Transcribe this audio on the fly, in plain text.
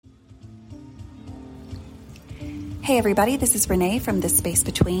Hey everybody, this is Renee from The Space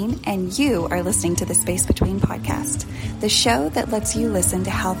Between, and you are listening to The Space Between podcast, the show that lets you listen to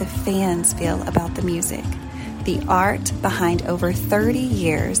how the fans feel about the music, the art behind over 30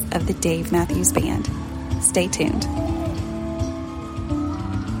 years of the Dave Matthews Band. Stay tuned.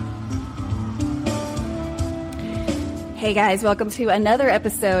 Hey guys, welcome to another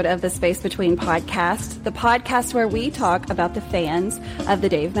episode of the Space Between podcast, the podcast where we talk about the fans of the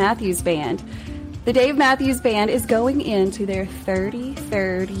Dave Matthews Band. The Dave Matthews Band is going into their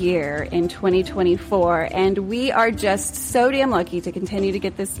 33rd year in 2024, and we are just so damn lucky to continue to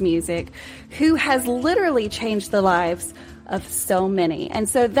get this music, who has literally changed the lives of so many. And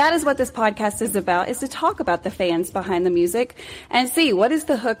so that is what this podcast is about, is to talk about the fans behind the music and see what is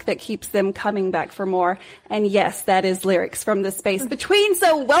the hook that keeps them coming back for more. And yes, that is lyrics from The Space Between.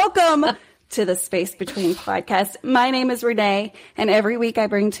 So welcome to the Space Between podcast. My name is Renee, and every week I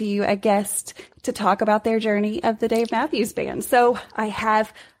bring to you a guest to talk about their journey of the Dave Matthews Band. So I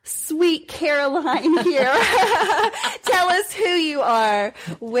have sweet Caroline here. Tell us who you are,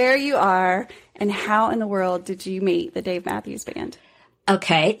 where you are, and how in the world did you meet the Dave Matthews Band?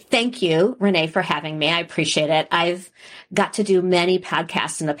 Okay. Thank you, Renee, for having me. I appreciate it. I've got to do many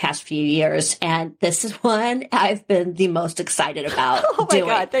podcasts in the past few years, and this is one I've been the most excited about doing. Oh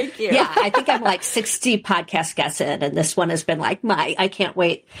my God, thank you. Yeah, I think I'm like 60 podcast guests in, and this one has been like I can't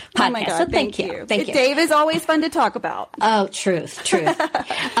wait podcast. Oh my God, so thank you. Thank you. Dave is always fun to talk about. Oh, truth.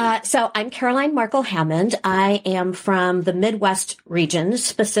 So I'm Caroline Markel Hammond. I am from the Midwest region,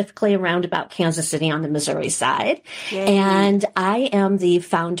 specifically around about Kansas City on the Missouri side. Yay. And I am the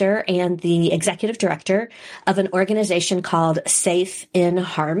founder and the executive director of an organization called Safe in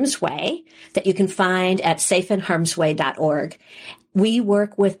Harm's Way that you can find at safeinharmsway.org. We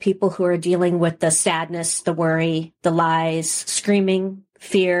work with people who are dealing with the sadness, the worry, the lies, screaming,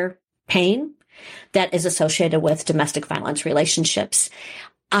 fear, pain that is associated with domestic violence relationships.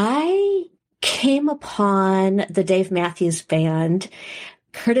 I came upon the Dave Matthews Band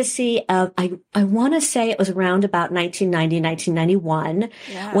courtesy of, I want to say it was around about 1990, 1991,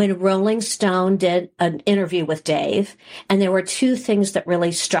 when Rolling Stone did an interview with Dave. And there were two things that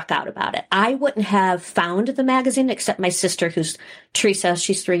really struck out about it. I wouldn't have found the magazine except my sister, who's Teresa,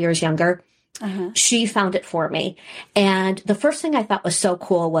 she's 3 years younger. She found it for me. And the first thing I thought was so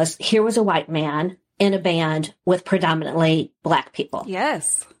cool was here was a white man in a band with predominantly Black people.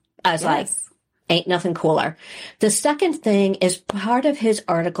 Yes. I was like, ain't nothing cooler. The second thing is part of his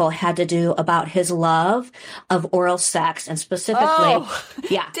article had to do about his love of oral sex and specifically,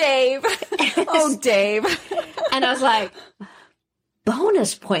 Dave. Oh, Dave. And I was like,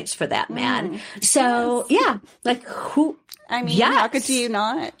 bonus points for that man. So like who? I mean, how could you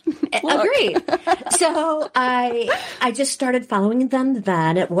not? Agreed. So I just started following them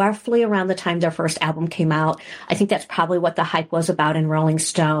then at roughly around the time their first album came out. I think that's probably what the hype was about in Rolling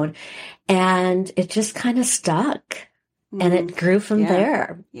Stone. And it just kind of stuck. And it grew from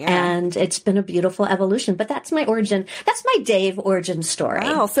there. Yeah. And it's been a beautiful evolution. But that's my origin. That's my Dave origin story.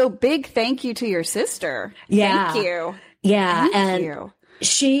 Wow. So big thank you to your sister. Yeah. Thank you. Yeah. Thank you.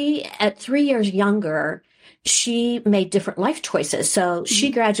 She, at 3 years younger, she made different life choices. So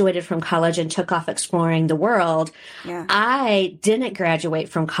she graduated from college and took off exploring the world. Yeah. I didn't graduate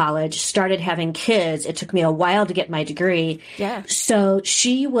from college, started having kids. It took me a while to get my degree. Yeah. So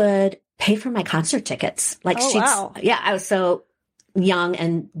she would pay for my concert tickets. I was so young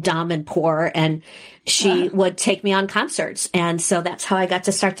and dumb and poor, and she would take me on concerts. And so that's how I got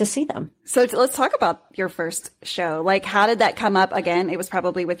to start to see them. So let's talk about your first show. Like, how did that come up? Again, it was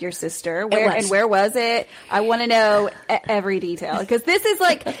probably with your sister. Where was it? I want to know every detail, because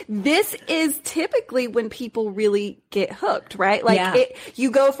this is typically when people really get hooked, right? Like you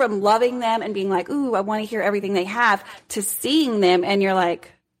go from loving them and being like, ooh, I want to hear everything they have, to seeing them and you're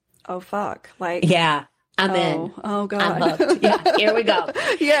like, oh fuck. Like, I'm in. Oh God. I'm hooked. Yeah, here we go.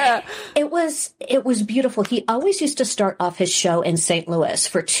 Yeah. It was beautiful. He always used to start off his show in St. Louis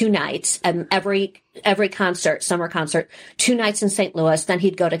for 2 nights, and every concert, summer concert, 2 nights in St. Louis, then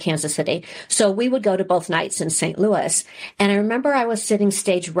he'd go to Kansas City. So we would go to both nights in St. Louis. And I remember I was sitting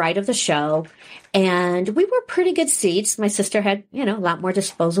stage right of the show, and we were pretty good seats. My sister had, a lot more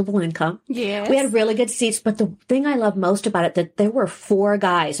disposable income. Yes. We had really good seats. But the thing I love most about it, that there were 4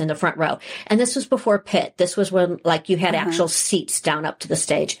 guys in the front row. And this was before pit. This was when you had actual seats down up to the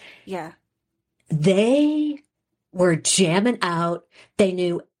stage. Yeah. They were jamming out. They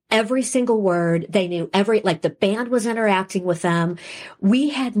knew every single word. They knew the band was interacting with them. We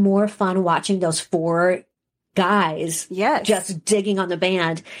had more fun watching those 4 guys just digging on the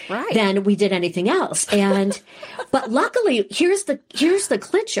band than we did anything else. And but luckily, here's the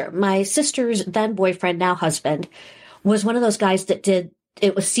clincher. My sister's then boyfriend, now husband, was one of those guys that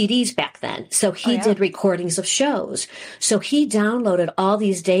it was CDs back then. So he did recordings of shows. So he downloaded all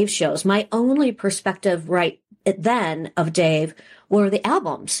these Dave shows. My only perspective right then of Dave were the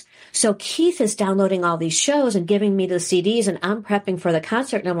albums. So Keith is downloading all these shows and giving me the CDs, and I'm prepping for the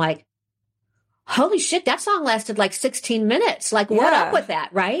concert. And I'm like, holy shit, that song lasted like 16 minutes. Like, what up with that,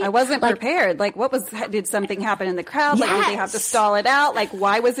 right? I wasn't prepared. Like, did something happen in the crowd? Like, did they have to stall it out? Like,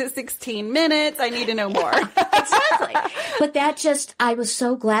 why was it 16 minutes? I need to know more. Exactly. But I was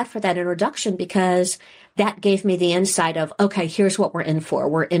so glad for that introduction, because that gave me the insight of, okay, here's what we're in for.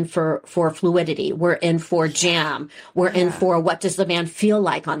 We're in for fluidity. We're in for jam. We're in for what does the band feel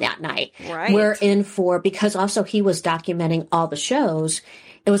like on that night. Right. We're in for, because also he was documenting all the shows.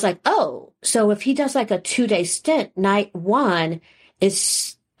 It was like, oh, so if he does like a 2-day stint, night 1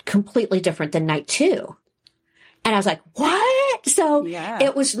 is completely different than night 2. And I was like, what? So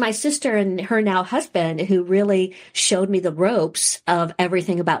it was my sister and her now husband who really showed me the ropes of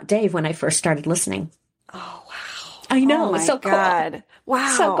everything about Dave when I first started listening. Oh, wow. I know. Oh, my it's so God. Cool.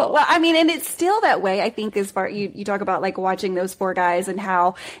 Wow. So cool. Well, I mean, and it's still that way. I think as far, you talk about like watching those 4 guys and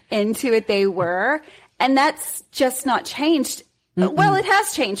how into it they were. And that's just not changed. Mm-mm. Well, it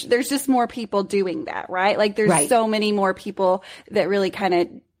has changed. There's just more people doing that, right? Like there's so many more people that really kind of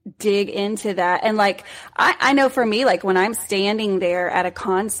dig into that. And like, I know for me, like when I'm standing there at a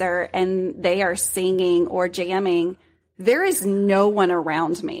concert and they are singing or jamming, there is no one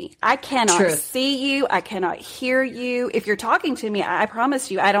around me. I cannot see you. I cannot hear you. If you're talking to me, I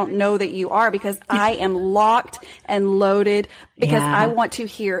promise you, I don't know that you are, because I am locked and loaded, because I want to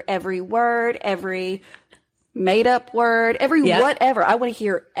hear every word, every made up word, every whatever. I want to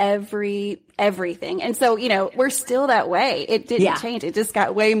hear everything. And so, we're still that way. It didn't change. It just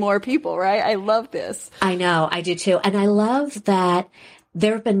got way more people, right? I love this. I know. I do too. And I love that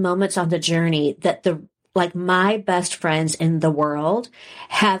there have been moments on the journey that my best friends in the world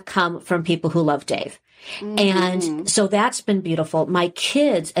have come from people who love Dave. Mm-hmm. And so that's been beautiful. My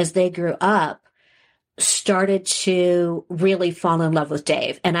kids, as they grew up, started to really fall in love with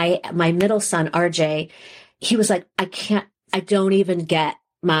Dave. And my middle son, RJ, he was like, I don't even get,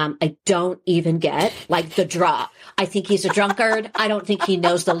 Mom, I don't even get like the draw. I think he's a drunkard. I don't think he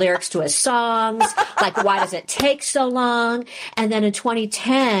knows the lyrics to his songs. Like, why does it take so long? And then in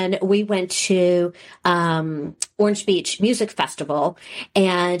 2010, we went to Orange Beach Music Festival,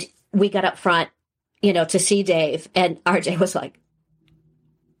 and we got up front, to see Dave. And RJ was like,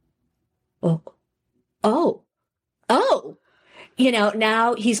 oh.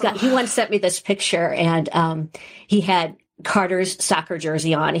 Now he once sent me this picture, and he had Carter's soccer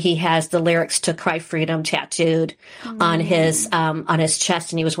jersey on. He has the lyrics to Cry Freedom tattooed on his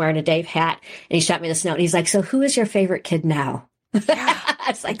chest, and he was wearing a Dave hat, and he shot me this note, and he's like, so who is your favorite kid now? Yeah,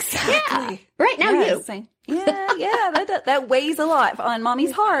 it's like, exactly. Right now, you. That weighs a lot on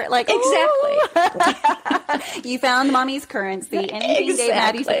mommy's heart. Like, exactly. You found mommy's currency. Anything Dave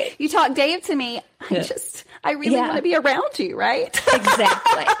Matthews. You talk Dave to me. I really want to be around you, right?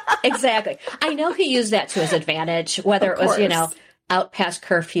 Exactly. I know he used that to his advantage, whether it was, out past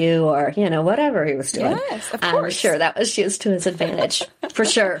curfew or, whatever he was doing. Yes, of course. I'm sure that was used to his advantage, for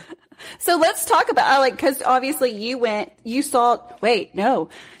sure. So let's talk about, because obviously we'll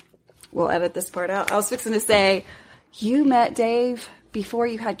edit this part out. I was fixing to say, you met Dave before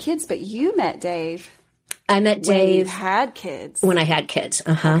you had kids, but you met Dave. I met Dave when you had kids. When I had kids.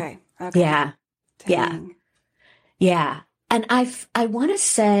 Uh-huh. Okay. Yeah. Dang. Yeah. And I want to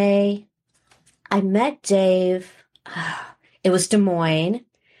say I met Dave. It was Des Moines.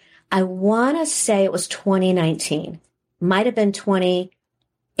 I want to say it was 2019. Might have been 28.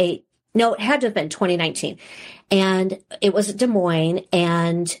 No, it had to have been 2019. And it was Des Moines,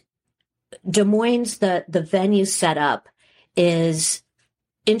 and Des Moines, the venue setup is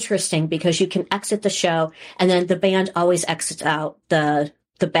interesting because you can exit the show, and then the band always exits out the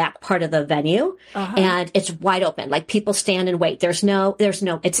back part of the venue, and it's wide open. Like, people stand and wait. There's no,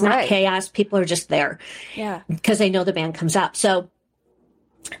 it's not chaos. People are just there. Yeah. Because they know the band comes up. So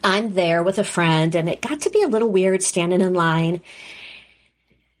I'm there with a friend, and it got to be a little weird standing in line.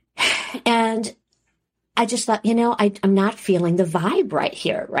 And I just thought, I'm not feeling the vibe right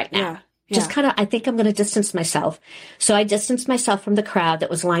here, right now. Just kind of, I think I'm going to distance myself. So I distanced myself from the crowd that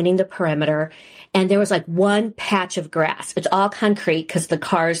was lining the perimeter. And there was like one patch of grass. It's all concrete because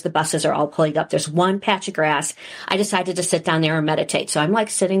the buses are all pulling up. There's one patch of grass. I decided to sit down there and meditate. So I'm like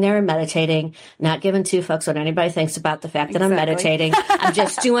sitting there and meditating, not giving two fucks what anybody thinks about the fact that I'm meditating. I'm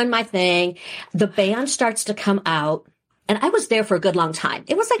just doing my thing. The band starts to come out. And I was there for a good long time.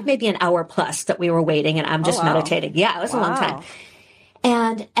 It was like maybe an hour plus that we were waiting, and I'm just meditating. Yeah, it was a long time.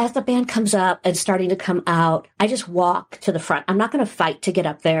 And as the band comes up and starting to come out, I just walk to the front. I'm not going to fight to get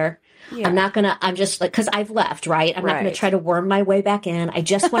up there. Yeah. I'm just like, because I've left, right? I'm not going to try to worm my way back in. I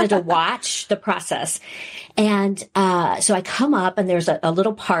just wanted to watch the process. And so I come up and there's a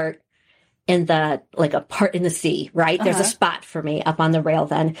little part in the, like a part in the sea, right? There's a spot for me up on the rail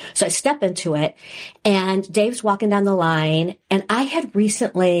then. So I step into it and Dave's walking down the line. And I need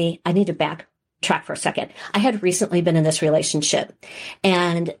to backtrack for a second. I had recently been in this relationship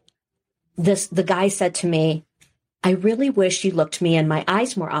and the guy said to me, I really wish you looked me in my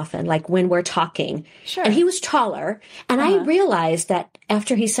eyes more often, like when we're talking. Sure. And he was taller. And I realized that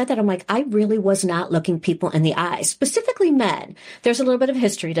after he said that, I'm like, I really was not looking people in the eyes, specifically men. There's a little bit of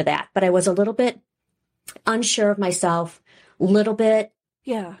history to that, but I was a little bit unsure of myself, little bit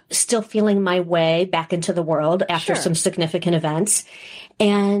still feeling my way back into the world after some significant events.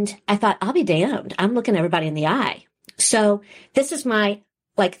 And I thought, I'll be damned. I'm looking everybody in the eye. So this is my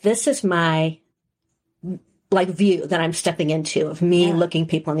view that I'm stepping into of me looking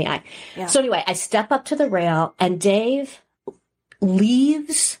people in the eye. Yeah. So anyway, I step up to the rail and Dave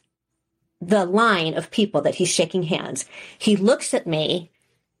leaves the line of people that he's shaking hands. He looks at me,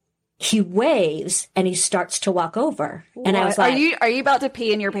 he waves, and he starts to walk over. What? And I was like, are you about to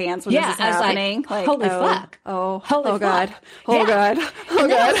pee in your pants when this is happening? Like, holy fuck. Oh God. Oh God. Oh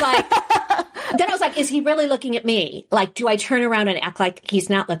God. Then I was like, is he really looking at me? Like, do I turn around and act like he's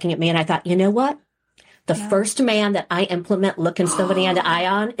not looking at me? And I thought, you know what? The first man that I implement looking somebody in the eye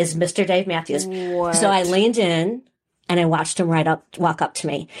on is Mr. Dave Matthews. What? So I leaned in and I watched him walk up to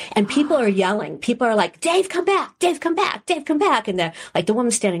me. And people are yelling. People are like, Dave, come back. Dave, come back. Dave, come back. And the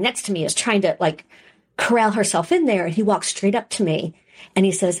woman standing next to me is trying to like corral herself in there. And he walks straight up to me and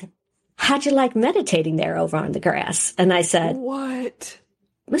he says, how'd you like meditating there over on the grass? And I said, what?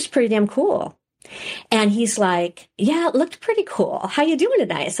 It was pretty damn cool. And he's like, yeah, it looked pretty cool. How you doing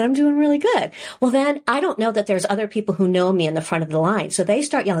tonight? I said, I'm doing really good. Well, then I don't know that there's other people who know me in the front of the line. So they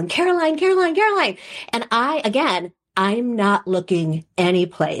start yelling, Caroline, Caroline, Caroline. And I'm not looking any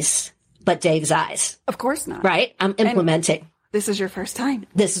place but Dave's eyes. Of course not. Right? I'm implementing. And this is your first time.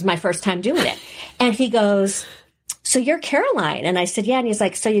 This is my first time doing it. And he goes, so you're Caroline? And I said, yeah. And he's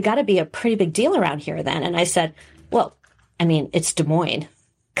like, so you got to be a pretty big deal around here then. And I said, well, I mean, it's Des Moines.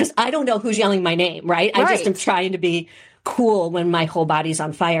 Because I don't know who's yelling my name, right? I just am trying to be cool when my whole body's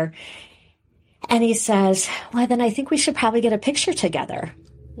on fire. And he says, well, then I think we should probably get a picture together.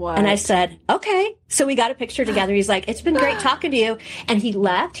 What? And I said, okay. So we got a picture together. He's like, it's been great talking to you. And he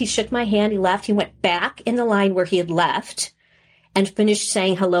left. He shook my hand. He left. He went back in the line where he had left and finished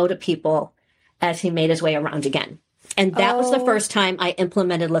saying hello to people as he made his way around again. And that was the first time I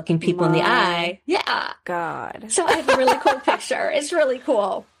implemented looking people in the eye. Yeah. God. So I have a really cool picture. It's really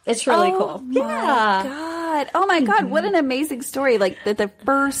cool. It's really cool. Yeah. God. Oh my God. What an amazing story. Like the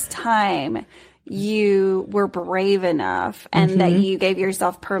first time you were brave enough and that you gave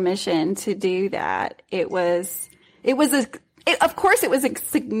yourself permission to do that. Of course it was a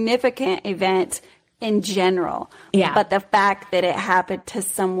significant event in general. Yeah. But the fact that it happened to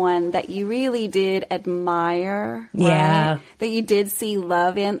someone that you really did admire. Yeah. Right? That you did see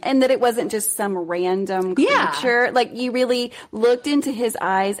love in, and that it wasn't just some random creature. Yeah. Like you really looked into his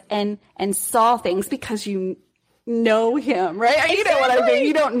eyes and saw things because you know him, right? Exactly. You know what I mean?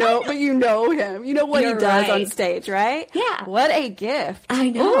 You don't know, but you know him. You know what he does on stage, right? Yeah. What a gift.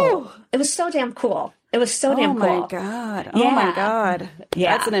 I know. Ooh. It was so damn cool. It was so damn cool. Oh my God. Oh my God.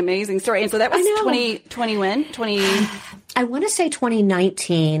 Yeah. That's an amazing story. And so that was 2020 when? I want to say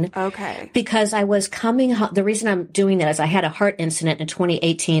 2019. Okay. Because I was coming home. The reason I'm doing that is I had a heart incident in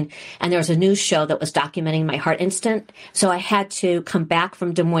 2018 and there was a news show that was documenting my heart incident. So I had to come back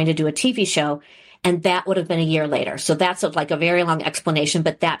from Des Moines to do a TV show. And that would have been a year later. So that's like a very long explanation,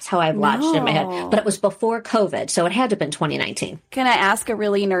 but that's how I've lodged in my head. But it was before COVID, so it had to have been 2019. Can I ask a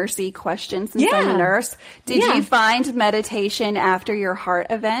really nursey question since I'm a nurse? Did you find meditation after your heart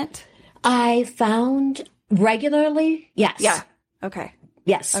event? I found regularly, yes. Yeah. Okay.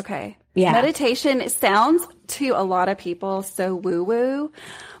 Yes. Okay. Yeah. Meditation sounds to a lot of people so woo-woo.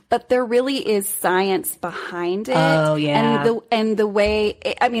 But there really is science behind it. Oh, yeah. And the way,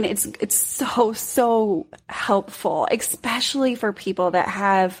 it's so helpful, especially for people that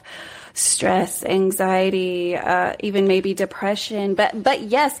have stress, anxiety, even maybe depression. But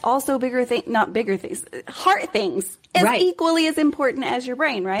yes, also heart things is equally as important as your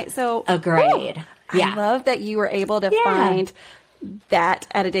brain, right? So agreed. I love that you were able to find that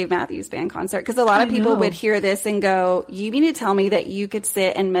at a Dave Matthews Band concert, because a lot of people would hear this and go, you mean to tell me that you could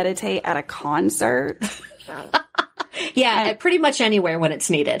sit and meditate at a concert? Pretty much anywhere when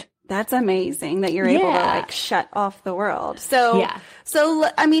it's needed. That's amazing that you're able to like shut off the world. So,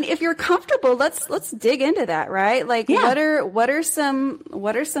 I mean, if you're comfortable, let's dig into that, right? Like, what are some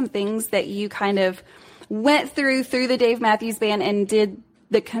things that you kind of went through the Dave Matthews Band, and did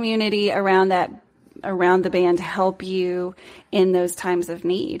the community around the band help you in those times of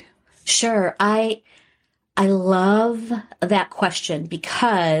need? Sure. I love that question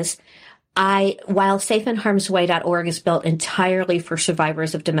because while safeinharmsway.org is built entirely for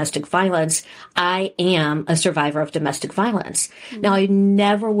survivors of domestic violence, I am a survivor of domestic violence. Mm-hmm. Now, I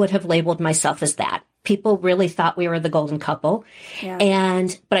never would have labeled myself as that. People really thought we were the golden couple. Yeah.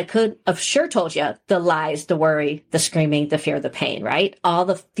 But I could have sure told you the lies, the worry, the screaming, the fear, the pain, right? All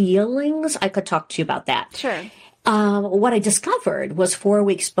the feelings. I could talk to you about that. Sure. What I discovered was 4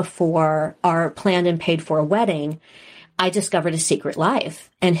 weeks before our planned and paid for wedding, I discovered his secret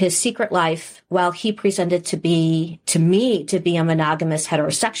life. And his secret life, while he presented to me to be a monogamous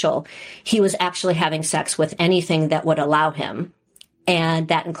heterosexual, he was actually having sex with anything that would allow him. And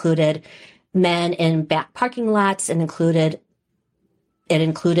that included men in back parking lots, and it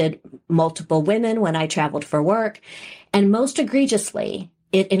included multiple women when I traveled for work. And most egregiously,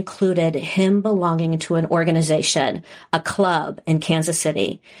 it included him belonging to an organization, a club in Kansas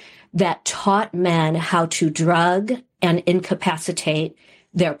City, that taught men how to drug and incapacitate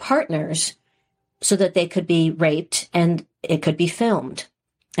their partners so that they could be raped and it could be filmed.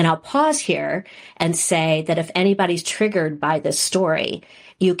 And I'll pause here and say that if anybody's triggered by this story,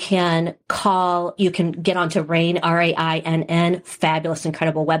 you can get onto RAINN, RAINN, fabulous,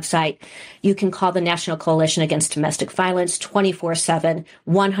 incredible website. You can call the National Coalition Against Domestic Violence 24/7,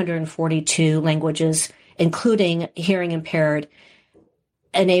 142 languages, including hearing impaired,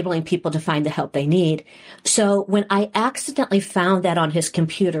 enabling people to find the help they need. So when I accidentally found that on his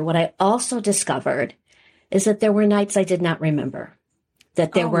computer, what I also discovered is that there were nights I did not remember.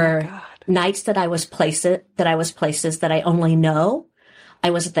 That there were nights that I was places that I only know I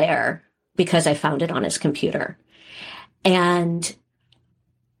was there because I found it on his computer. And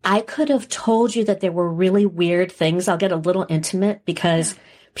I could have told you that there were really weird things. I'll get a little intimate because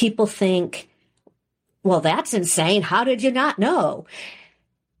people think, well, that's insane. How did you not know?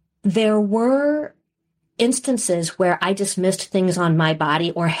 There were instances where I dismissed things on my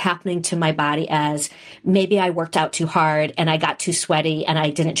body or happening to my body as maybe I worked out too hard and I got too sweaty and I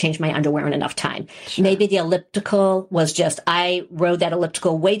didn't change my underwear in enough time. Sure. Maybe the elliptical was just, I rode that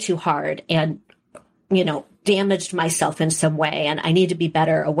elliptical way too hard and, damaged myself in some way, and I need to be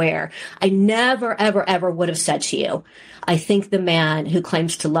better aware. I never, ever, ever would have said to you, I think the man who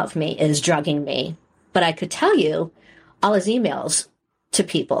claims to love me is drugging me. But I could tell you all his emails to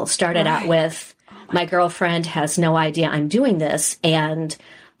people started out with, my girlfriend has no idea I'm doing this, and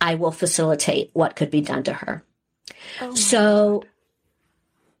I will facilitate what could be done to her. So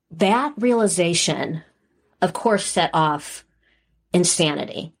that realization, of course, set off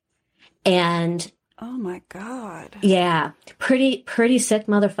insanity. And oh my God. Yeah, pretty sick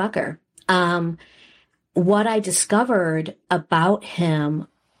motherfucker. What I discovered about him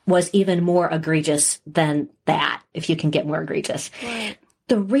was even more egregious than that, if you can get more egregious. Right.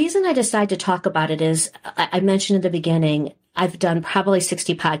 The reason I decided to talk about it is, I mentioned in the beginning, I've done probably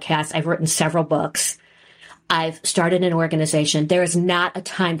 60 podcasts. I've written several books. I've started an organization. There is not a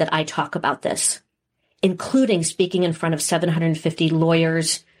time that I talk about this, including speaking in front of 750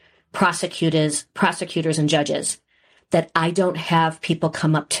 lawyers, prosecutors, and judges, that I don't have people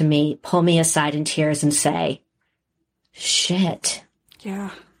come up to me, pull me aside in tears and say, shit.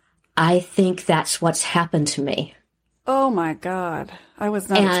 Yeah. I think that's what's happened to me. Oh my God. I was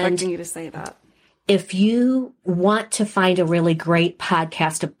not expecting you to say that. If you want to find a really great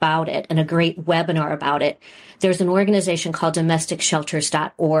podcast about it and a great webinar about it, there's an organization called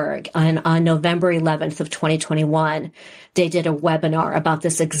domesticshelters.org. And on November 11th of 2021, they did a webinar about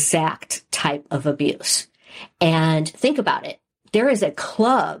this exact type of abuse. And think about it. There is a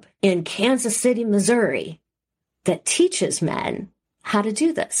club in Kansas City, Missouri that teaches men how to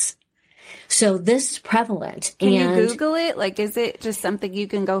do this. So this is prevalent. Can you Google it? Like, is it just something you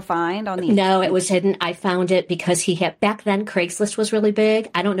can go find on the internet? No, it was hidden. I found it because back then Craigslist was really big.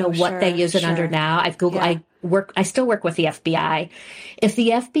 I don't know what they use it under now. I've Googled, I still work with the FBI. If the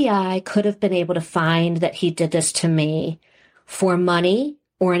FBI could have been able to find that he did this to me for money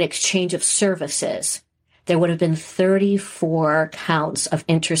or in exchange of services, there would have been 34 counts of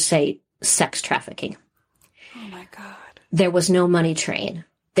interstate sex trafficking. Oh my God. There was no money train.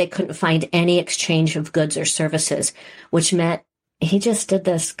 They couldn't find any exchange of goods or services, which meant he just did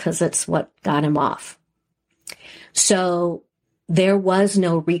this because it's what got him off. So there was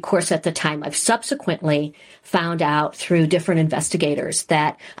no recourse at the time. I've subsequently found out through different investigators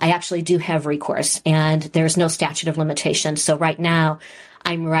that I actually do have recourse, and there's no statute of limitations. So right now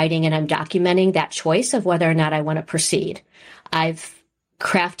I'm writing and I'm documenting that choice of whether or not I want to proceed. I've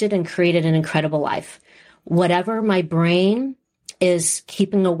crafted and created an incredible life. Whatever my brain is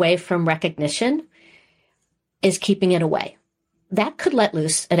keeping away from recognition is keeping it away. That could let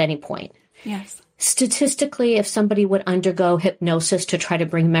loose at any point. Yes. Statistically, if somebody would undergo hypnosis to try to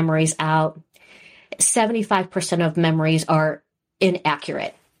bring memories out, 75% of memories are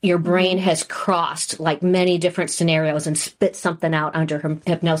inaccurate. Your brain has crossed like many different scenarios and spit something out under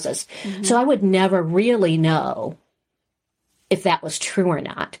hypnosis. Mm-hmm. So I would never really know if that was true or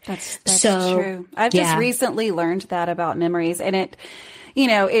not. That's true. I've just recently learned that about memories, and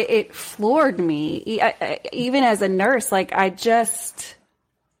it floored me. Even as a nurse, like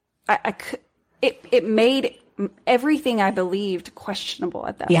it made everything I believed questionable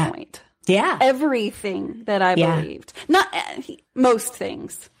at that point. Yeah. Everything that I believed. Not most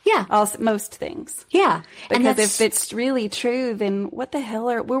things. Yeah. Most things. Yeah. Because if it's really true, then what the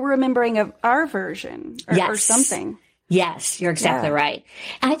hell we're remembering of our version or something. Yes, you're exactly right.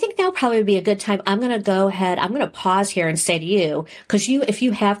 And I think that'll probably be a good time. I'm going to go ahead. I'm going to pause here and say to you, because if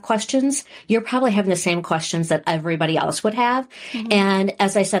you have questions, you're probably having the same questions that everybody else would have. Mm-hmm. And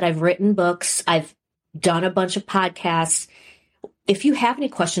as I said, I've written books. I've done a bunch of podcasts. If you have any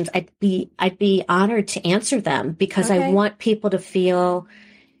questions, I'd be honored to answer them, because I want people to feel,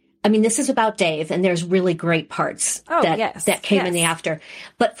 I mean, this is about Dave, and there's really great parts that came in the after.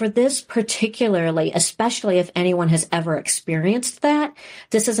 But for this particularly, especially if anyone has ever experienced that,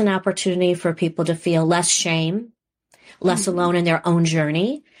 this is an opportunity for people to feel less shame, less alone in their own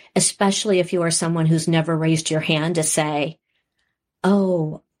journey, especially if you are someone who's never raised your hand to say,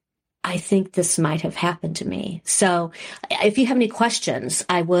 oh, I think this might have happened to me. So if you have any questions,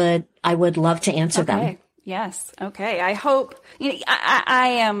 I would love to answer them. Yes. Okay. I hope, I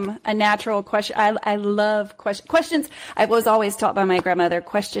am a natural question. I love questions. I was always taught by my grandmother,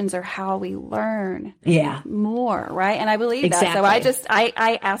 questions are how we learn more. Right. And I believe that. So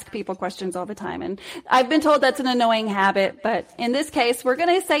I ask people questions all the time, and I've been told that's an annoying habit, but in this case, we're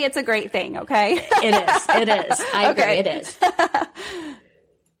going to say it's a great thing. Okay. It is. I agree. It is.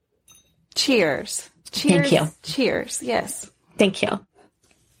 Cheers. Thank you. Cheers. Yes. Thank you.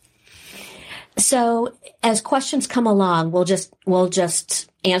 So as questions come along, we'll just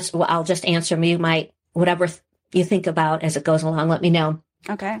answer. Well, I'll just answer them. You might, whatever you think about as it goes along, let me know.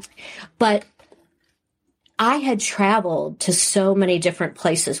 Okay. But I had traveled to so many different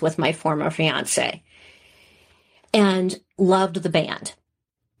places with my former fiance and loved the band.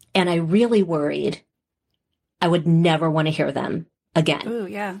 And I really worried I would never want to hear them again. Ooh,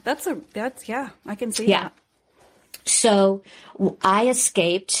 yeah. I can see that. So I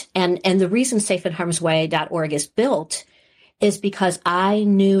escaped, and the reason safeinharmsway.org is built is because I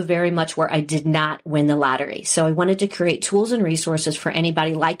knew very much where I did not win the lottery. So I wanted to create tools and resources for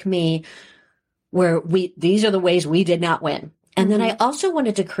anybody like me where these are the ways we did not win. And then I also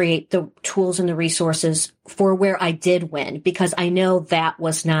wanted to create the tools and the resources for where I did win, because I know that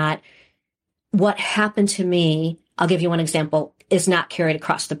was not what happened to me. I'll give you one example, is not carried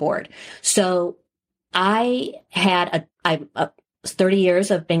across the board. So I had 30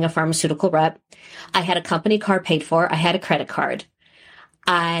 years of being a pharmaceutical rep. I had a company car paid for. I had a credit card.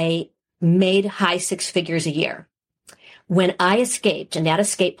 I made high six figures a year. When I escaped, and that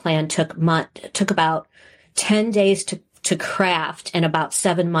escape plan took about 10 days to craft and about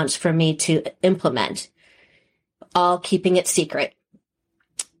 7 months for me to implement, all keeping it secret,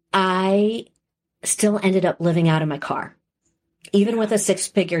 I still ended up living out of my car. Even with a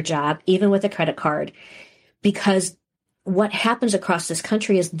six-figure job, even with a credit card, because what happens across this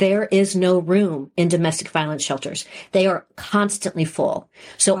country is there is no room in domestic violence shelters. They are constantly full.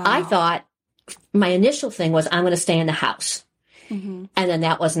 So I thought my initial thing was I'm going to stay in the house. Mm-hmm. And then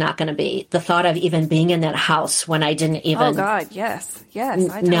that was not going to be the thought of even being in that house when I didn't even. Oh God. Yes.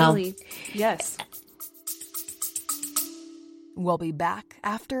 I totally. Yes. We'll be back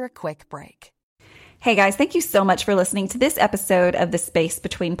after a quick break. Hey guys, thank you so much for listening to this episode of the Space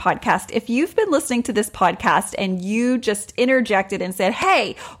Between podcast. If you've been listening to this podcast and you just interjected and said,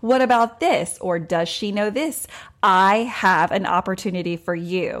 hey, what about this? Or does she know this? I have an opportunity for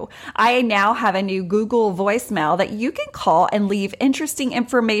you. I now have a new Google voicemail that you can call and leave interesting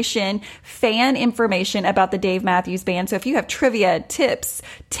information, fan information about the Dave Matthews Band. So if you have trivia, tips,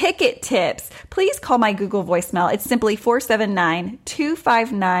 ticket tips, please call my Google voicemail. It's simply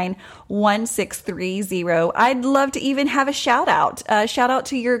 479-259-1630. I'd love to even have a shout out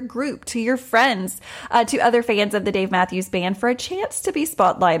to your group, to your friends, to other fans of the Dave Matthews Band for a chance to be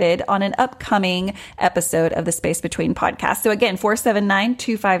spotlighted on an upcoming episode of the Space Between podcast. So again,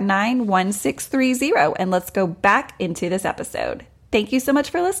 479-259-1630. And let's go back into this episode. Thank you so much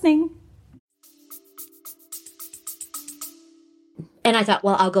for listening. And I thought,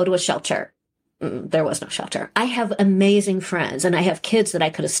 well, I'll go to a shelter. There was no shelter. I have amazing friends and I have kids that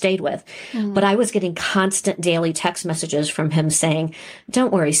I could have stayed with, but I was getting constant daily text messages from him saying,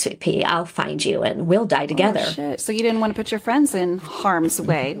 don't worry, sweet pea, I'll find you and we'll die together. Oh, shit. So you didn't want to put your friends in harm's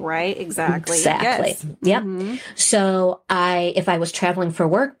way, right? Exactly. Yes. Yep. So if I was traveling for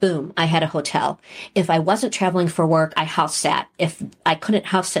work, boom, I had a hotel. If I wasn't traveling for work, I house sat. If I couldn't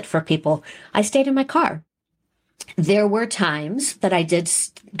house sit for people, I stayed in my car. There were times that I did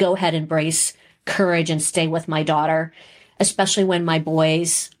go ahead and brace courage and stay with my daughter, especially when my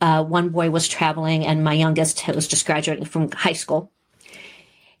boys, one boy was traveling and my youngest was just graduating from high school.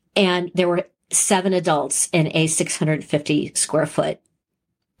 And there were 7 adults in a 650 square foot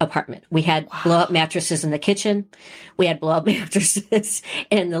apartment. We had blow up mattresses in the kitchen. We had blow up mattresses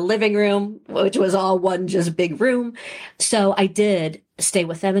in the living room, which was all one just big room. So I did stay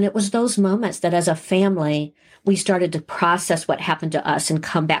with them. And it was those moments that as a family, we started to process what happened to us and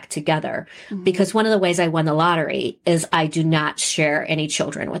come back together. Because one of the ways I won the lottery is I do not share any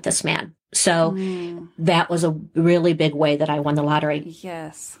children with this man. So that was a really big way that I won the lottery.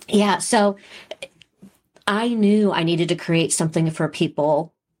 Yes. Yeah. So I knew I needed to create something for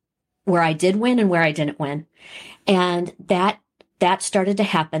people where I did win and where I didn't win. And that started to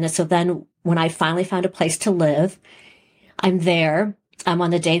happen. And so then when I finally found a place to live, I'm there. I'm on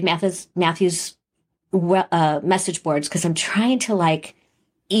the Dave Matthews message boards because I'm trying to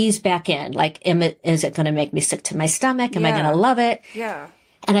ease back in. Is it going to make me sick to my stomach? Am I going to love it? Yeah.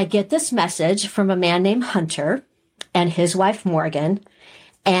 And I get this message from a man named Hunter and his wife Morgan.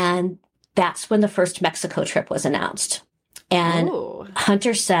 And that's when the first Mexico trip was announced. And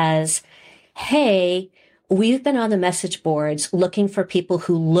Hunter says, hey, we've been on the message boards looking for people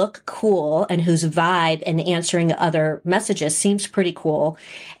who look cool and whose vibe and answering other messages seems pretty cool.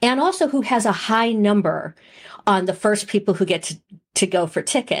 And also who has a high number on the first people who get to go for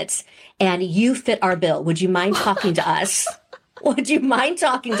tickets. And you fit our bill. Would you mind talking to us? Would you mind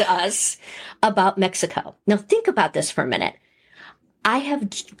talking to us about Mexico? Now think about this for a minute. I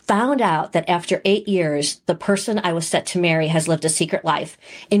have found out that after 8 years, the person I was set to marry has lived a secret life,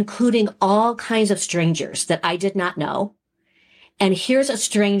 including all kinds of strangers that I did not know. And here's a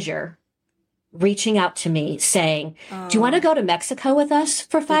stranger reaching out to me saying, do you want to go to Mexico with us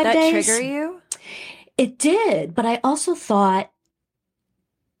for 5 days? Did that trigger you? It did. But I also thought,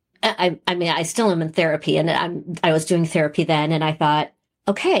 I mean, I still am in therapy and I was doing therapy then. And I thought,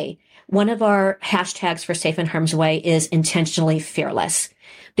 okay, one of our hashtags for Safe in Harm's Way is intentionally fearless,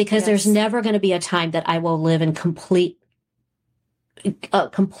 because there's never going to be a time that I will live in complete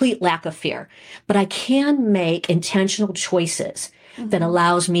lack of fear, but I can make intentional choices that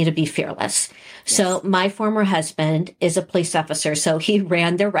allows me to be fearless. Yes. So my former husband is a police officer. So he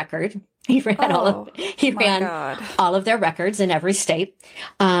ran their record. He ran all of their records in every state.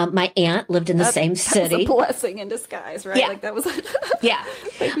 My aunt lived in the same city. That's a blessing in disguise, right? Yeah. That was yeah.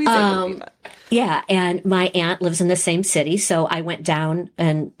 Yeah. And my aunt lives in the same city. So I went down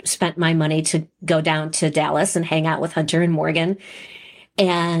and spent my money to go down to Dallas and hang out with Hunter and Morgan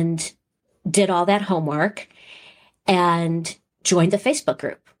and did all that homework and joined the Facebook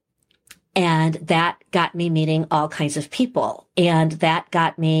group. And that got me meeting all kinds of people. And that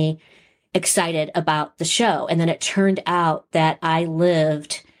got me excited about the show. And then it turned out that I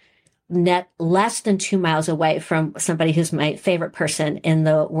lived less than 2 miles away from somebody who's my favorite person in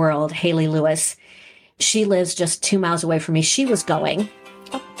the world, Haley Lewis. She lives just 2 miles away from me. She was going.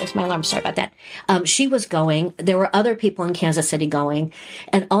 Oh, there's my alarm. Sorry about that. She was going. There were other people in Kansas City going.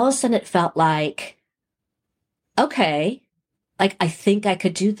 And all of a sudden it felt like, okay, I think I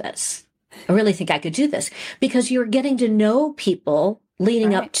could do this. I really think I could do this, because you're getting to know people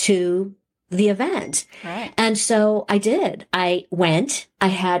leading up to the event. Right. And so I did. I went. I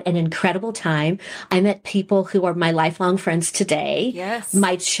had an incredible time. I met people who are my lifelong friends today. Yes.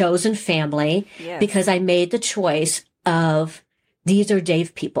 My chosen family. Yes. Because I made the choice of these are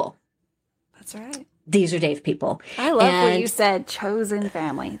Dave people. That's right. These are Dave people. I love when you said chosen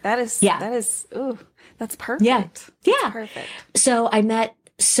family. That is That's perfect. Yeah. That's perfect. So I met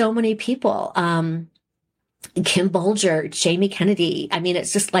so many people. Kim Bolger, Jamie Kennedy. I mean,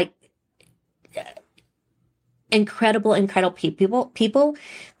 it's just like incredible people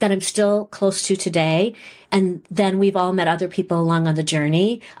that I'm still close to today. And then we've all met other people along on the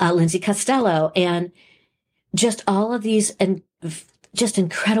journey, Lindsay Costello, and just all of these and just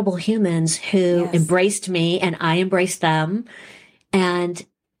incredible humans who embraced me and I embraced them. And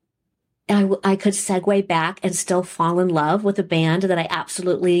I could segue back and still fall in love with a band that I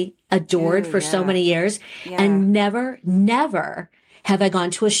absolutely adored for so many years. Yeah. And never have I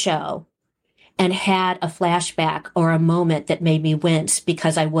gone to a show and had a flashback or a moment that made me wince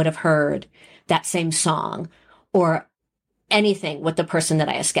because I would have heard that same song or anything with the person that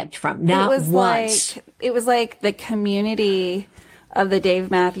I escaped from. Not once. It was like the community of the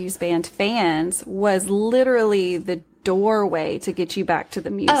Dave Matthews Band fans was literally the doorway to get you back to the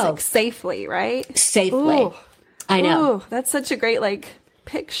music safely, right? Safely. Ooh. I know. Ooh, that's such a great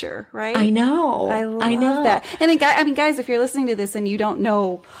picture, right? I know. I love that. And then, guys, if you're listening to this and you don't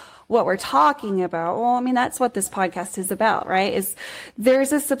know what we're talking about, well, I mean, that's what this podcast is about, right? Is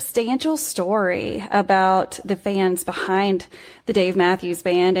there's a substantial story about the fans behind the Dave Matthews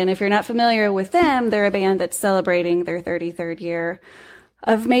Band. And if you're not familiar with them, they're a band that's celebrating their 33rd year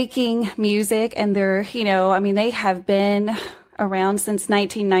of making music. And they're, I mean, they have been around since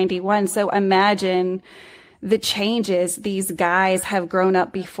 1991. So imagine the changes. These guys have grown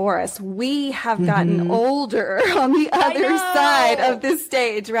up before us. We have gotten older on the other side of the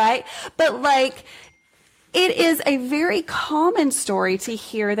stage, right? But it is a very common story to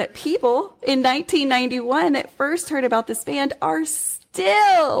hear that people in 1991 that first heard about this band are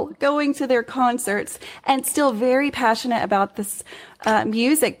still going to their concerts and still very passionate about this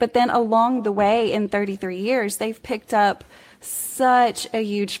music. But then along the way in 33 years, they've picked up such a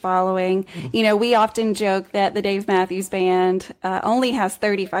huge following. We often joke that the Dave Matthews Band only has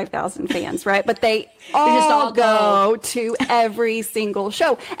 35,000 fans, right? But they all go to every single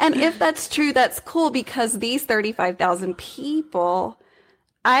show. And if that's true, that's cool because these 35,000 people,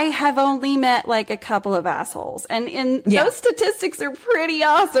 I have only met a couple of assholes. And those statistics are pretty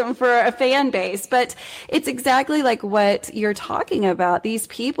awesome for a fan base. But it's exactly like what you're talking about. These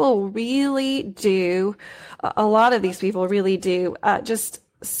people really do, a lot of these people really do just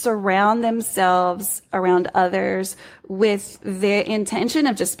surround themselves around others with the intention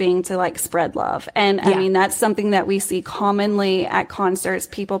of just being to spread love. And I mean, that's something that we see commonly at concerts,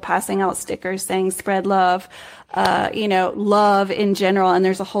 people passing out stickers saying spread love, love in general. And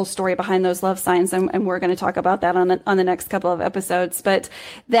there's a whole story behind those love signs. And we're going to talk about that on the next couple of episodes. But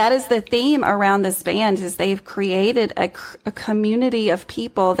that is the theme around this band is they've created a community of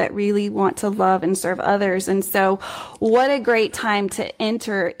people that really want to love and serve others. And so what a great time to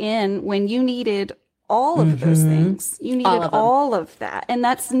enter in when you needed all of those things. You needed all of that. And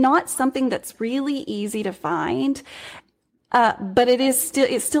that's not something that's really easy to find. But it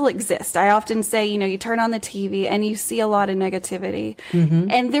still exists. I often say, you turn on the TV and you see a lot of negativity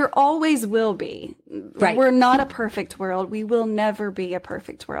and there always will be. Right. We're not a perfect world. We will never be a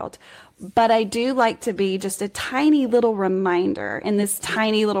perfect world. But I do like to be just a tiny little reminder in this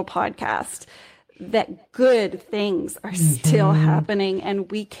tiny little podcast that good things are still happening and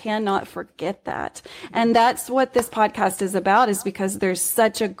we cannot forget that. And that's what this podcast is about, is because there's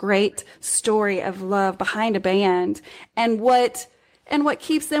such a great story of love behind a band and what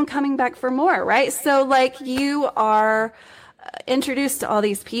keeps them coming back for more, right? So you are introduced to all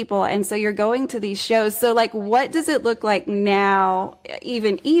these people and so you're going to these shows. So what does it look like now,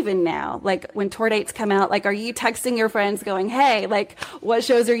 even now, when tour dates come out, are you texting your friends going, hey, what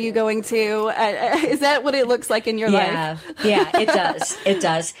shows are you going to? Is that what it looks like in your life? Yeah, it does. It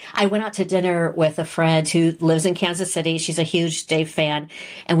does. I went out to dinner with a friend who lives in Kansas City. She's a huge Dave fan.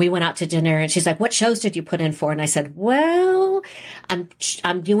 And we went out to dinner and she's like, what shows did you put in for? And I said, well,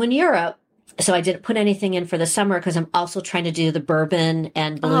 I'm doing Europe. So I didn't put anything in for the summer because I'm also trying to do the bourbon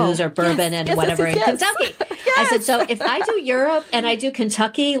and blues or bourbon and whatever in Kentucky. I said, so if I do Europe and I do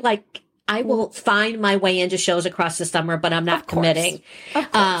Kentucky, I will find my way into shows across the summer, but I'm not committing.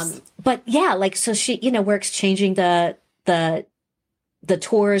 But yeah, so she, we're exchanging the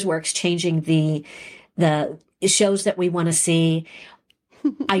tours, we're exchanging the shows that we want to see.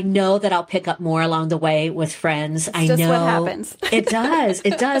 I know that I'll pick up more along the way with friends. It's just what happens. It does.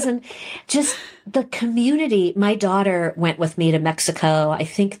 It does. And just the community. My daughter went with me to Mexico, I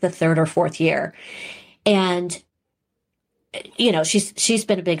think the third or fourth year. And, she's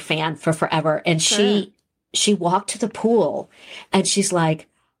been a big fan for forever. And she walked to the pool and she's like,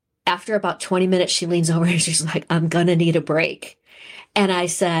 after about 20 minutes, she leans over and she's like, I'm going to need a break. And I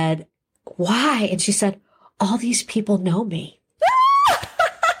said, why? And she said, all these people know me.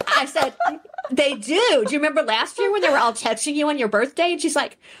 I said, they do. Do you remember last year when they were all texting you on your birthday? And she's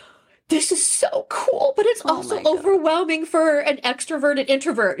like, this is so cool, but it's also overwhelming for an extroverted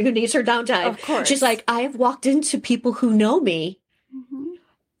introvert who needs her downtime. Of course. She's like, I have walked into people who know me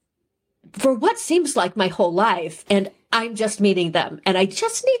for what seems like my whole life, and I'm just meeting them, and I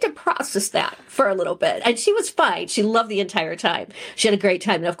just need to process that for a little bit. And she was fine. She loved the entire time. She had a great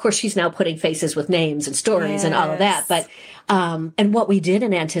time. And of course, she's now putting faces with names and stories and all of that. But, and what we did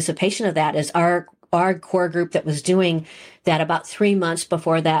in anticipation of that is our core group that was doing that about 3 months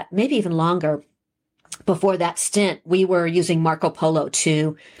before that, maybe even longer, before that stint, we were using Marco Polo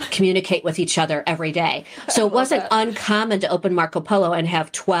to communicate with each other every day. So it wasn't uncommon to open Marco Polo and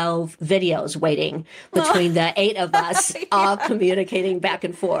have 12 videos waiting between the 8 of us, all communicating back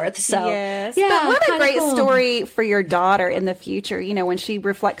and forth. So, but what a great story for your daughter in the future, you know, when she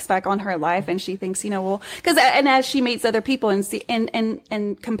reflects back on her life and she thinks, you know, well, because, and as she meets other people and see,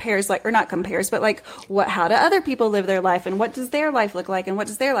 and compares, like, or not compares, but like, how do other people live their life, and what does their life look like, and what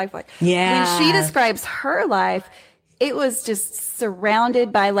does their life like? Yeah. When she describes her life, it was just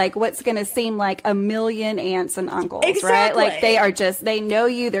surrounded by like what's going to seem like a million aunts and uncles, right? Like they know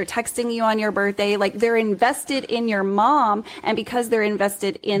you, they're texting you on your birthday, like they're invested in your mom, and because they're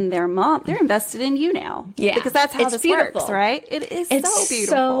invested in their mom, they're invested in you now. Yeah, because that's how this works, right? It's so beautiful.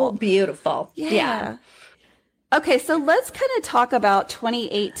 So beautiful. Yeah. Okay, so let's kind of talk about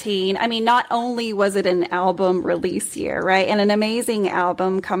 2018. I mean, not only was it an album release year, right? And an amazing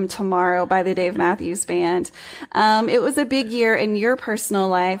album, Come Tomorrow, by the Dave Matthews Band. It was a big year in your personal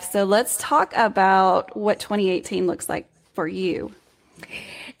life. So let's talk about what 2018 looks like for you.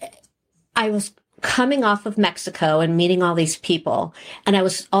 I was coming off of Mexico and meeting all these people, and I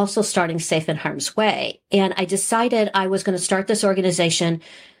was also starting Safe in Harm's Way. And I decided I was going to start this organization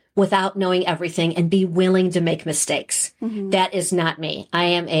without knowing everything and be willing to make mistakes. That is not me. I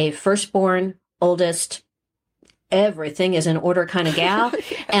am a firstborn, oldest, everything is in order kind of gal.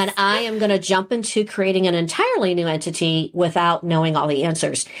 And I am going to jump into creating an entirely new entity without knowing all the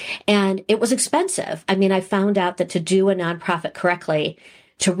answers. And it was expensive. I mean, I found out that to do a nonprofit correctly,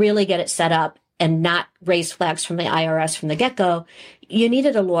 to really get it set up and not raise flags from the IRS from the get-go, you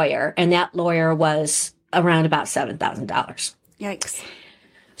needed a lawyer. And that lawyer was around about $7,000. Yikes.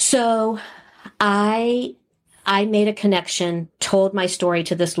 So I made a connection, told my story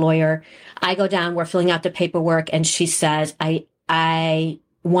to this lawyer. I go down, we're filling out the paperwork, and she says, I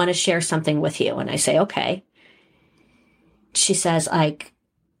want to share something with you. And I say, okay. She says, like,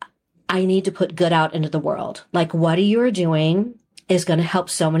 I need to put good out into the world. Like, what you are doing is going to help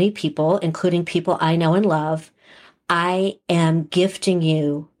so many people, including people I know and love. I am gifting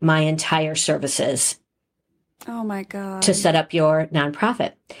you my entire services. Oh my God. To set up your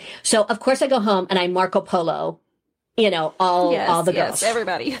nonprofit. So of course I go home and I Marco Polo, you know, all the girls. Yes,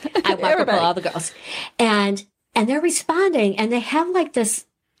 everybody. I Marco Polo all the girls. And they're responding, and they have like this,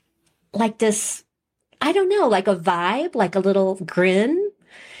 I don't know, like a vibe, like a little grin.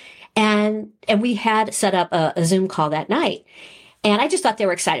 And we had set up a Zoom call that night, and I just thought they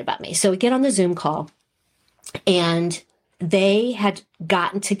were excited about me. So we get on the Zoom call, and they had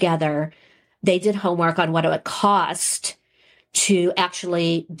gotten together. They did homework on what it would cost to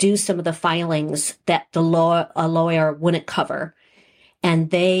actually do some of the filings that a lawyer wouldn't cover.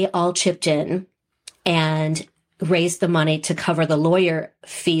 And they all chipped in and raised the money to cover the lawyer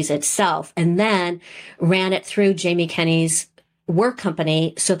fees itself, and then ran it through Jamie Kenney's work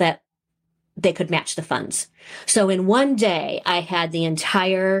company so that they could match the funds. So in one day, I had the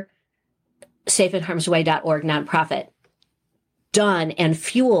entire safeinharmsway.org nonprofit done and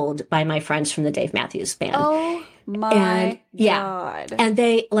fueled by my friends from the Dave Matthews Band. Oh my God. And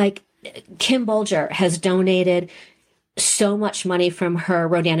they, like, Kim Bolger has donated so much money from her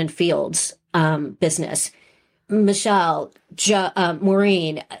Rodan and Fields business. Michelle,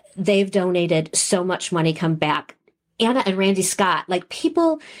 Maureen, they've donated so much money come back. Anna and Randy Scott, like,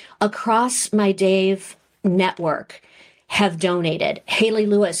 people across my Dave network have donated. Haley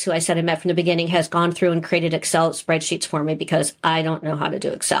Lewis, who I said I met from the beginning, has gone through and created Excel spreadsheets for me because I don't know how to do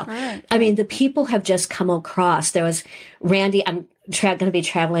Excel. Right. I mean, the people have just come across. There was Randy. I'm going to be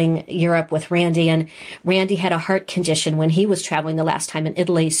traveling Europe with Randy, and Randy had a heart condition when he was traveling the last time in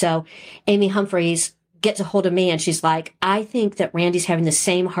Italy. So Amy Humphreys gets a hold of me, and she's like, I think that Randy's having the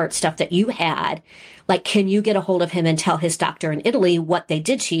same heart stuff that you had. Like, can you get a hold of him and tell his doctor in Italy what they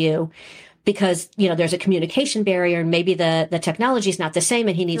did to you? because, you know, there's a communication barrier and maybe the technology is not the same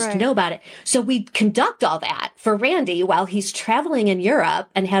and he needs to know about it. So we conduct all that for Randy while he's traveling in Europe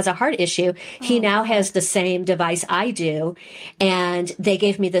and has a heart issue. He now has the same device I do. And they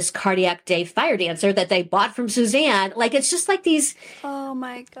gave me this cardiac Dave fire dancer that they bought from Suzanne. Like, it's just like these. Oh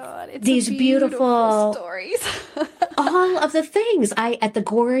my God. It's these beautiful stories. all of the things. At the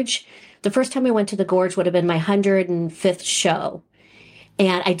Gorge, the first time I went to the Gorge would have been my 105th show.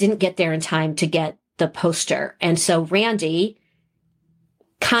 And I didn't get there in time to get the poster. And so Randy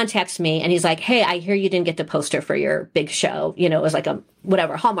contacts me and he's like, hey, I hear you didn't get the poster for your big show. You know, it was like a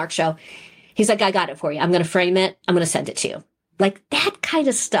Hallmark show. He's like, I got it for you. I'm going to frame it. I'm going to send it to you. Like that kind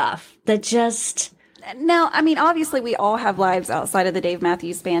of stuff that just. Now, I mean, obviously we all have lives outside of the Dave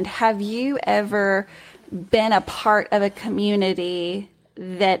Matthews Band. Have you ever been a part of a community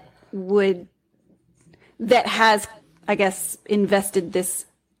that has, I guess, invested this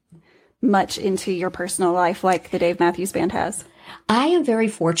much into your personal life like the Dave Matthews Band has? I am very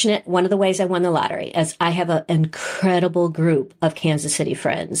fortunate. One of the ways I won the lottery is I have an incredible group of Kansas City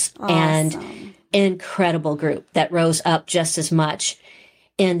friends. Awesome. And incredible group that rose up just as much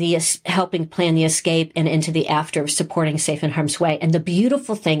in the helping plan the escape and into the after supporting Safe in Harm's Way. And the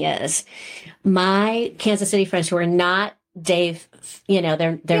beautiful thing is my Kansas City friends who are not Dave, you know,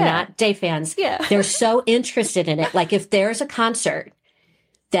 they're not Dave fans. Yeah. They're so interested in it. Like if there's a concert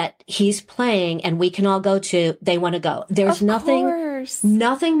that he's playing and we can all go to, they want to go. There's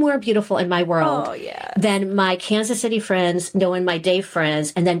nothing more beautiful in my world than my Kansas City friends knowing my Dave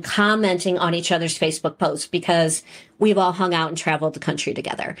friends and then commenting on each other's Facebook posts because we've all hung out and traveled the country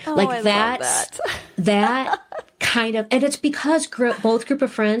together. I love that kind of, and it's because both group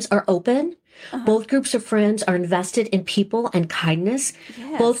of friends are open. Both groups of friends are invested in people and kindness.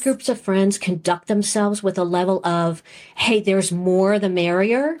 Yes. Both groups of friends conduct themselves with a level of, hey, there's more the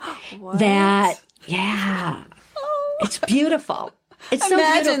merrier. It's beautiful. It's so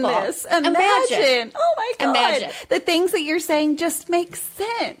Imagine beautiful. this. Imagine. Oh my God. Imagine. The things that you're saying just make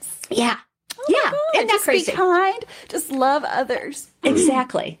sense. Yeah. Oh my God. Isn't that just crazy? be kind. Just love others.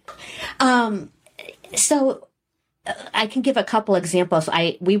 Exactly. So I can give a couple examples.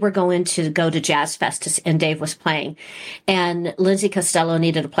 We were going to go to Jazz Fest and Dave was playing and Lindsay Costello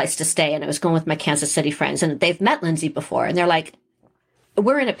needed a place to stay and I was going with my Kansas City friends and they've met Lindsay before and they're like,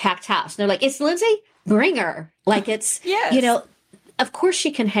 we're in a packed house. And they're like, it's Lindsay? Bring her. Like it's, you know, of course she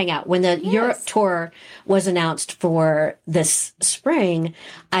can hang out. When the Europe tour was announced for this spring,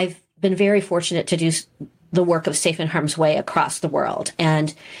 I've been very fortunate to do the work of Safe in Harm's Way across the world.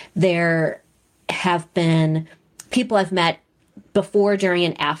 And there have been people I've met before, during,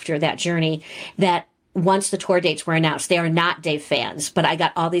 and after that journey that once the tour dates were announced, they are not Dave fans, but I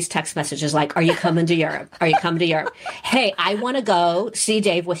got all these text messages like, are you coming to Europe? Are you coming to Europe? Hey, I want to go see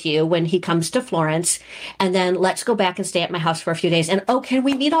Dave with you when he comes to Florence. And then let's go back and stay at my house for a few days. And can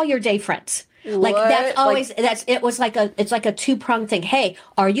we meet all your Dave friends? What? Like that's always, it's like a two-pronged thing. Hey,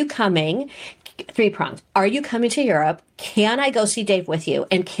 are you coming? Three-pronged. Are you coming to Europe? Can I go see Dave with you?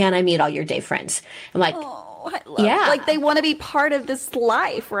 And can I meet all your Dave friends? I'm like, I love it. Like they want to be part of this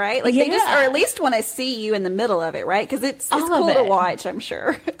life, right? Like they just, or at least want to see you in the middle of it, right? Because it's cool to watch, I'm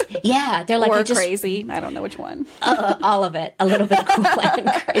sure. Yeah, they're like, or crazy. I don't know which one. All of it. A little bit cool and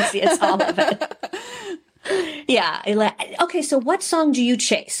crazy. It's all of it. Yeah. Okay, so what song do you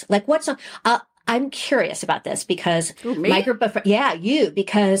chase? Like what song? I'm curious about this because my group of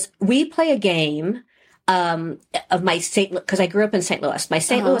because we play a game of my because I grew up in St. Louis. My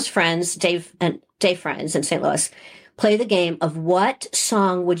St. Louis friends, Dave friends in St. Louis, play the game of what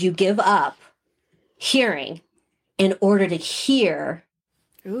song would you give up hearing in order to hear?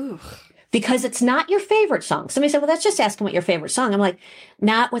 Ooh. Because it's not your favorite song. Somebody said, well, that's just asking what your favorite song. I'm like,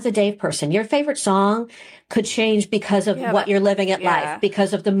 not with a Dave person. Your favorite song could change because of what you're living at life,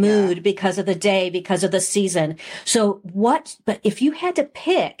 because of the mood, because of the day, because of the season. So but if you had to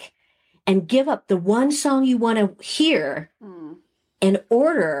pick and give up the one song you want to hear in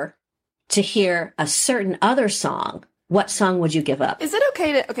order to hear a certain other song, what song would you give up? Is it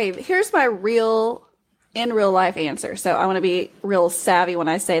okay here's my in real life answer. So I want to be real savvy when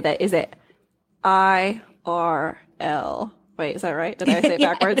I say that. Is it IRL? Wait, is that right? Did I say it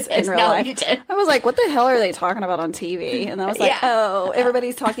backwards in real life? You did. I was like, what the hell are they talking about on TV? And I was like,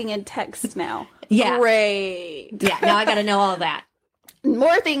 everybody's talking in text now. Yeah. Great. Yeah, now I got to know all that.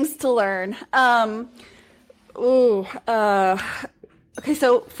 More things to learn. Okay,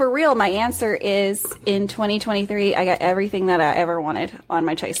 so for real, my answer is in 2023, I got everything that I ever wanted on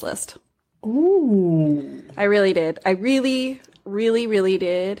my chase list. Ooh. I really did. I really, really, really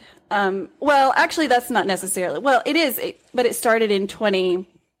did. Well, actually, that's not necessarily. Well, it is, but it started in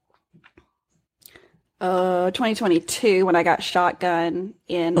 2022 when I got shotgun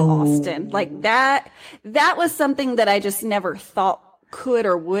in Austin. Like that was something that I just never thought could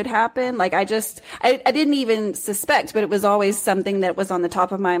or would happen. Like I didn't even suspect, but it was always something that was on the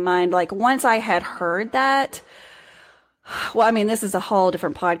top of my mind. Like once I had heard that, well, I mean, this is a whole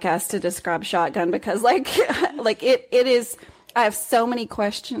different podcast to describe shotgun because like it is, I have so many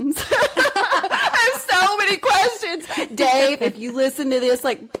questions. I have so many questions. Dave, if you listen to this,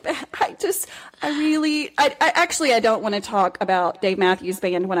 like, I don't want to talk about Dave Matthews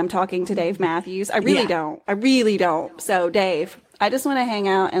Band when I'm talking to Dave Matthews. I really don't. I really don't. So, Dave, I just want to hang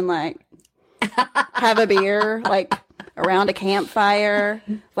out and, like, have a beer, like, around a campfire,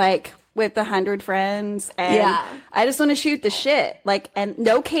 like, with 100 friends. And I just want to shoot the shit. Like, and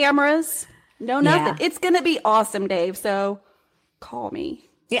no cameras, no nothing. It's going to be awesome, Dave. So, call me.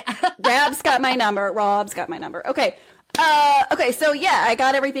 Yeah. Rab's got my number. Rob's got my number. Okay. Okay. So yeah, I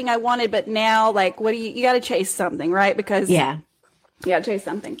got everything I wanted, but now like, what do you got to chase something, right? Because you got to chase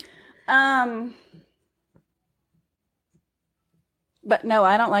something. But no,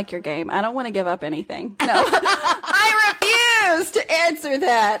 I don't like your game. I don't want to give up anything. No, I refuse to answer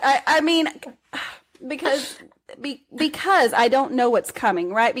that. I mean, because I don't know what's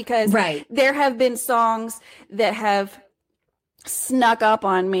coming, right? Because there have been songs that have snuck up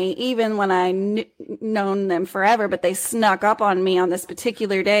on me even when I known them forever, but they snuck up on me on this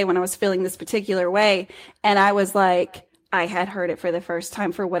particular day when I was feeling this particular way. And I was like, I had heard it for the first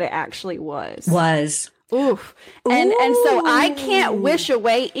time for what it actually was. Oof. And so I can't wish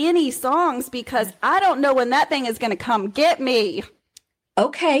away any songs because I don't know when that thing is going to come get me.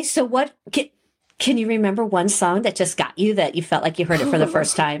 Okay. So what, can you remember one song that just got you that you felt like you heard it for the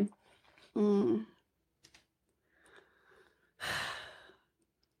first time?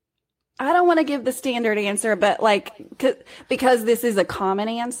 I don't want to give the standard answer, but like, because this is a common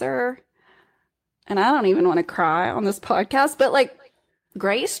answer and I don't even want to cry on this podcast, but like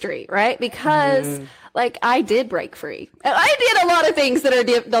Gray Street, right? Because like I did break free. I did a lot of things that are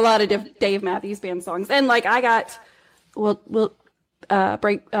a lot of Dave Matthews Band songs. And like I got,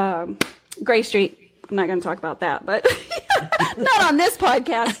 Gray Street. I'm not going to talk about that, but not on this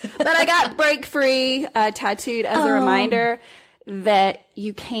podcast, but I got break free tattooed as a reminder that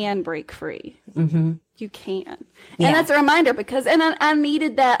you can break free. You can. And that's a reminder because, and I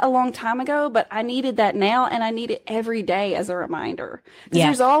needed that a long time ago, but I needed that now and I need it every day as a reminder. Because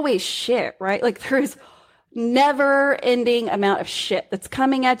there's always shit, right? Like there's never ending amount of shit that's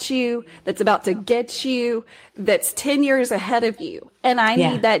coming at you, that's about to get you, that's 10 years ahead of you. And I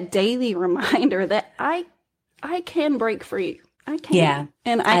need that daily reminder that I can break free. I can. Yeah.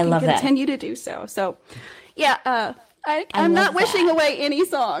 And I can continue to do so. So I'm not wishing away any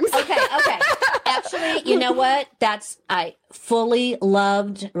songs. Okay. Actually, you know what? I fully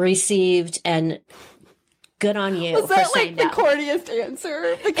loved, received, and good on you. Was that like the corniest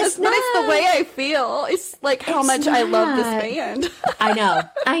answer? Because it's the way I feel. It's like how much I love this band.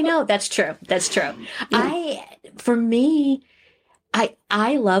 I know. That's true. For me,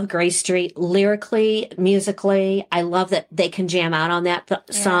 I love Gray Street lyrically, musically. I love that they can jam out on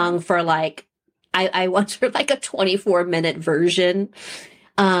that song for like, I once heard like a 24-minute version.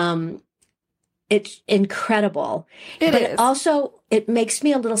 It's incredible. But also, it makes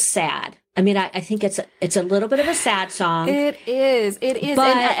me a little sad. I mean, I think it's a little bit of a sad song. It is. But,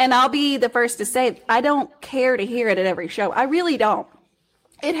 and I'll be the first to say, I don't care to hear it at every show. I really don't.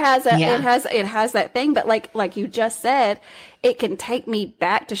 It has that thing, but like you just said, it can take me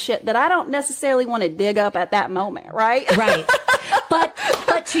back to shit that I don't necessarily want to dig up at that moment, right? Right. But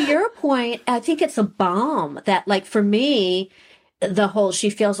to your point, I think it's a bomb that, like, for me, the whole, she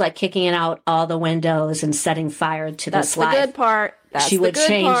feels like kicking out all the windows and setting fire to this life. That's the good part. She would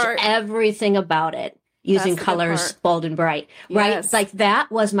change everything about it using colors bold and bright, right? Yes. Like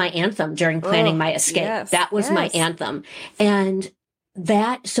that was my anthem during planning my escape. Yes. That was my anthem. And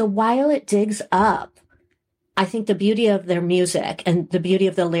so while it digs up, I think the beauty of their music and the beauty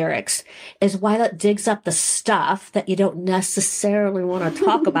of the lyrics is while it digs up the stuff that you don't necessarily want to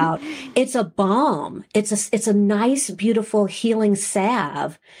talk about, it's a balm. It's a nice, beautiful healing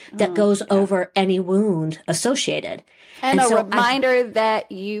salve that goes over any wound associated. And a reminder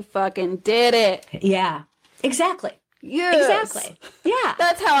that you fucking did it. Yeah, exactly. Yes. Exactly. Yeah.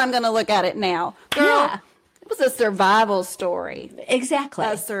 That's how I'm going to look at it now. Girl, it was a survival story. Exactly.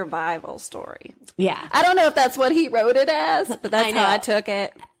 A survival story. Yeah. I don't know if that's what he wrote it as, but that's how I took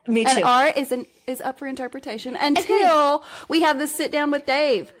it. Me too. And art is an is up for interpretation until we have this sit down with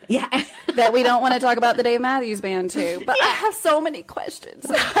Dave. Yeah. That we don't want to talk about the Dave Matthews Band too. But I have so many questions.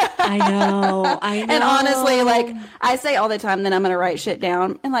 I know. And honestly, like, I say all the time that I'm going to write shit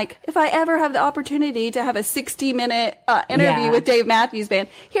down. And like, if I ever have the opportunity to have a 60-minute interview with Dave Matthews Band,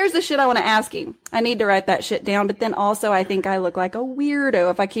 here's the shit I want to ask him. I need to write that shit down. But then also, I think I look like a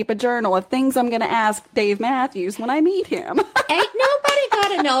weirdo if I keep a journal of things I'm going to ask Dave Matthews when I meet him. Ain't nobody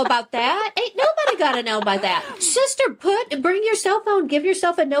got to know about that. Ain't nobody got to know about that. Sister, bring your cell phone, give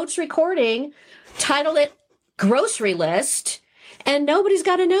yourself a notes recording, title it Grocery List, and nobody's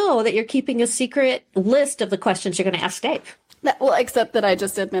got to know that you're keeping a secret list of the questions you're going to ask Dave. Well, except that I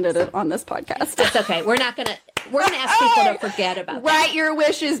just admitted it on this podcast. That's okay. We're going to ask people to forget about that. Write your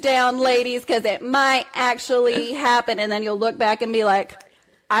wishes down, ladies, because it might actually happen. And then you'll look back and be like,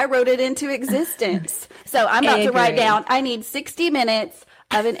 I wrote it into existence. So I'm about to write down, I need 60 minutes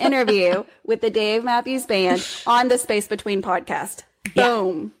of an interview with the Dave Matthews Band on the Space Between podcast.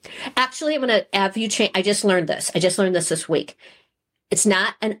 Boom. Yeah. Actually, I'm going to have you change. I just learned this. this week. It's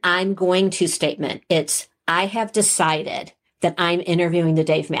not an I'm going to statement. It's I have decided that I'm interviewing the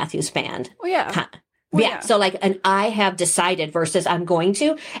Dave Matthews Band. Oh, yeah. Yeah. So like an I have decided versus I'm going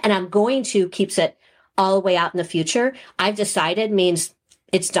to, and I'm going to keeps it all the way out in the future. I've decided means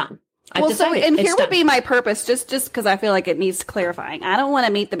it's done. Here would be my purpose, just because I feel like it needs clarifying. I don't want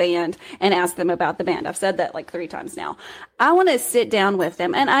to meet the band and ask them about the band. I've said that like 3 times now. I want to sit down with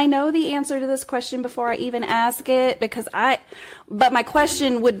them. And I know the answer to this question before I even ask it but my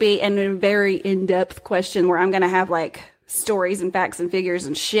question would be a very in-depth question where I'm going to have like stories and facts and figures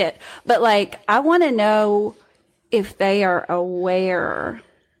and shit. But like, I want to know if they are aware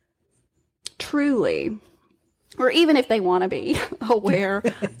truly, or even if they want to be aware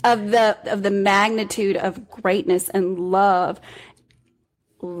of the magnitude of greatness and love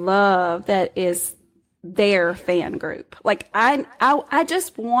that is their fan group. Like I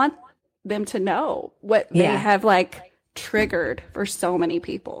just want them to know what they have like triggered for so many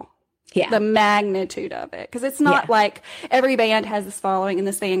people. Yeah. The magnitude of it. Because it's not like every band has this following in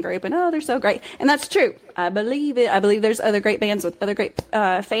this fan group and, they're so great. And that's true. I believe it. I believe there's other great bands with other great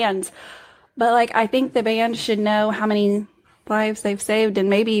fans. But, like, I think the band should know how many lives they've saved and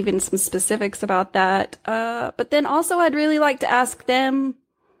maybe even some specifics about that. But then also I'd really like to ask them,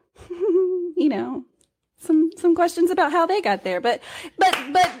 some questions about how they got there. But that's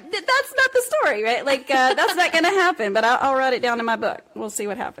not the story, right? Like, that's not going to happen. But I'll write it down in my book. We'll see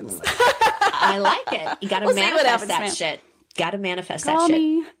what happens. I like it. You got to manifest that shit. Got to manifest that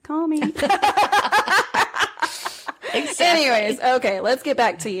shit. Call me. Exactly. Anyways, okay, let's get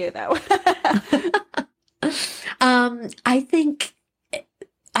back to you though. I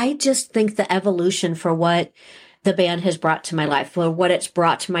just think the evolution for what the band has brought to my life, for what it's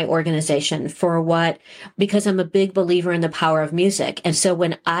brought to my organization, because I'm a big believer in the power of music. And so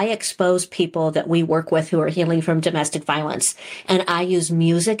when I expose people that we work with who are healing from domestic violence, and I use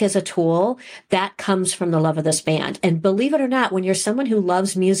music as a tool, that comes from the love of this band. And believe it or not, when you're someone who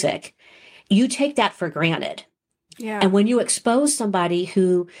loves music, you take that for granted. Yeah. And when you expose somebody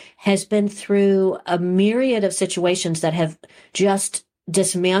who has been through a myriad of situations that have just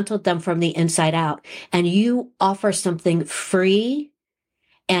dismantled them from the inside out, and you offer something free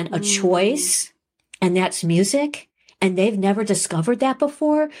and a choice, and that's music, and they've never discovered that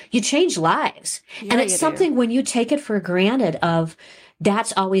before, you change lives. Yeah, and it's something when you take it for granted of,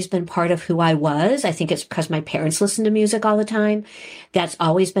 that's always been part of who I was. I think it's because my parents listen to music all the time.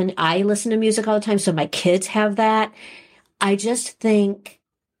 I listen to music all the time. So my kids have that. I just think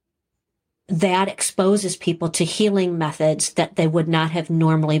that exposes people to healing methods that they would not have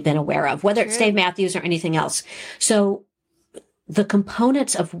normally been aware of, whether it's Dave Matthews or anything else. So the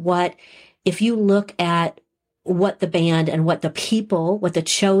components of if you look at what the band and what the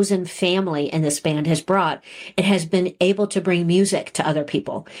chosen family in this band has brought, it has been able to bring music to other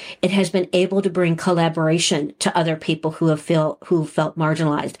people. It has been able to bring collaboration to other people who felt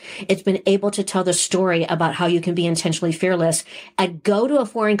marginalized. It's been able to tell the story about how you can be intentionally fearless and go to a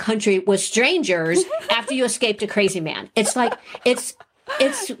foreign country with strangers after you escaped a crazy man. It's like, it's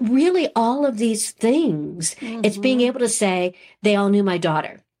really all of these things. Mm-hmm. It's being able to say, they all knew my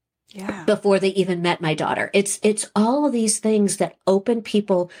daughter. Yeah. Before they even met my daughter. It's all of these things that open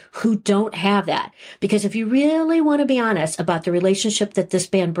people who don't have that. Because if you really want to be honest about the relationship that this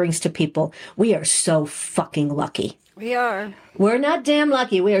band brings to people, we are so fucking lucky. We are. We're not damn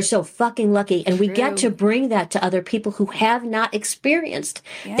lucky. We are so fucking lucky. And we get to bring that to other people who have not experienced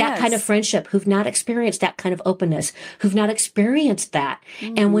that kind of friendship, who've not experienced that kind of openness, who've not experienced that.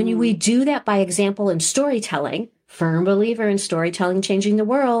 Mm-hmm. And when we do that by example and storytelling, firm believer in storytelling changing the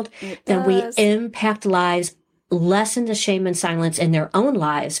world, then we impact lives, lessen the shame and silence in their own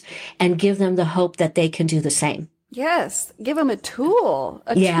lives, and give them the hope that they can do the same. Yes. Give them a tool,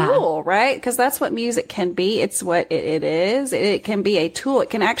 right? Because that's what music can be. It's what it is. It can be a tool. It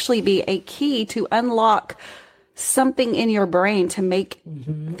can actually be a key to unlock something in your brain to make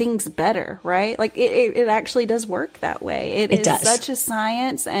things better, right? Like it actually does work that way. It is does. Such a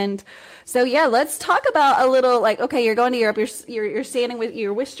science. And so, yeah, let's talk about a little, like, okay, you're going to Europe, you're standing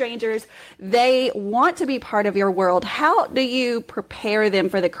you're with strangers. They want to be part of your world. How do you prepare them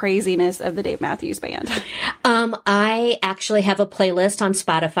for the craziness of the Dave Matthews Band? I actually have a playlist on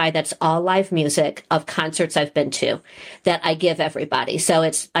Spotify that's all live music of concerts I've been to that I give everybody. So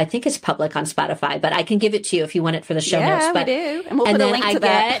I think it's public on Spotify, but I can give it to you if you want it for the show notes. Yeah, we do. And we'll put a link to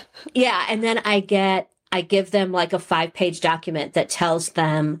that. Yeah. And then I give them like a 5-page document that tells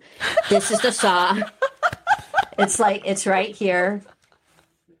them this is the song. It's right here.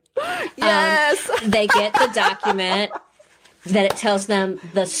 Yes. They get the document that it tells them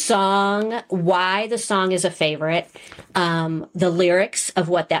the song, why the song is a favorite, the lyrics of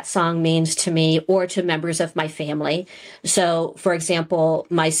what that song means to me or to members of my family. So, for example,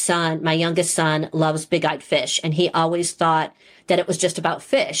 my youngest son loves Big Eyed Fish, and he always thought that it was just about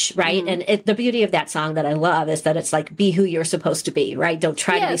fish, right? Mm-hmm. And the beauty of that song that I love is that it's like, be who you're supposed to be, right? Don't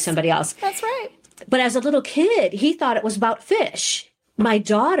try to be somebody else. That's right. But as a little kid, he thought it was about fish. My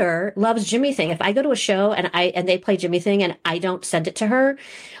daughter loves Jimmy Thing. If I go to a show and they play Jimmy Thing and I don't send it to her,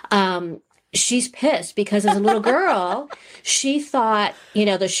 she's pissed because as a little girl, she thought,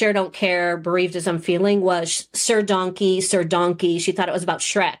 the sure don't care, bereaved as I'm feeling was Sir Donkey. She thought it was about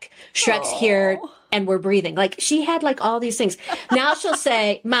Shrek. Shrek's here and we're breathing. Like she had like all these things. Now she'll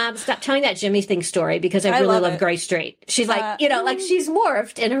say, Mom, stop telling that Jimmy Thing story because I really love Gray Street. She's like, like she's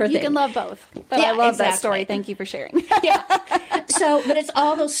morphed in her thing. You can love both. But I love that story. Thank you for sharing. So, but it's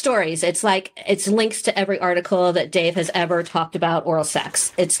all those stories. It's like, it's links to every article that Dave has ever talked about oral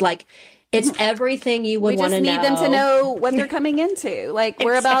sex. It's like, it's everything you would want to know. We just need them to know what they're coming into. Like,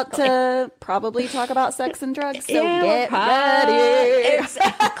 we're about to probably talk about sex and drugs, so get ready.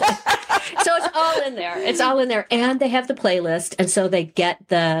 Exactly. So it's all in there. It's all in there. And they have the playlist, and so they get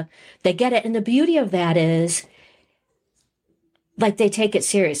it. And the beauty of that is, like, they take it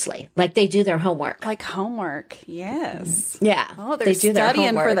seriously. Like, they do their homework. Like homework, yes. Yeah. Oh, they're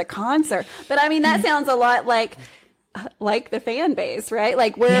studying for the concert. But, I mean, that sounds a lot like the fan base, right?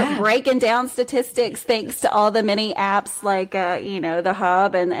 Like we're breaking down statistics thanks to all the many apps like, the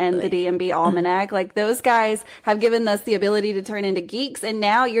Hub and the DMB Almanac. Like those guys have given us the ability to turn into geeks. And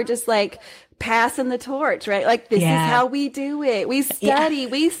now you're just like passing the torch, right? Like this is how we do it. We study,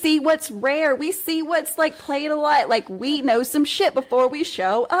 we see what's rare. We see what's like played a lot. Like we know some shit before we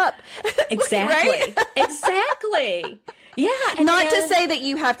show up. Exactly. Right? Exactly. Yeah. Not to say that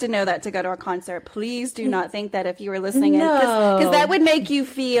you have to know that to go to a concert. Please do not think that if you were listening in, because that would make you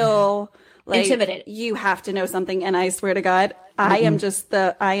feel like intimidated. You have to know something. And I swear to God, I am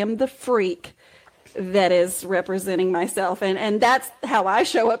the freak that is representing myself. And that's how I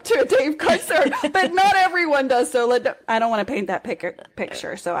show up to a Dave concert. But not everyone does. So I don't want to paint that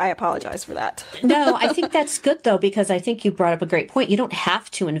picture. So I apologize for that. No, I think that's good, though, because I think you brought up a great point. You don't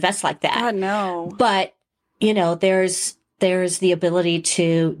have to invest like that. God, no. But, there's the ability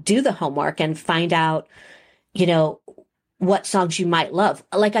to do the homework and find out, what songs you might love.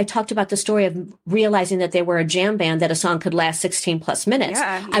 Like I talked about the story of realizing that they were a jam band, that a song could last 16 plus minutes.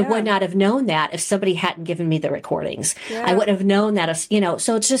 Yeah. I would not have known that if somebody hadn't given me the recordings. Yeah. I wouldn't have known that,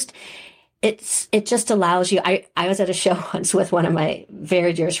 so it just allows you. I was at a show once with one of my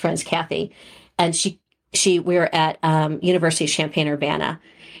very dearest friends, Kathy, and we were at University of Champaign-Urbana,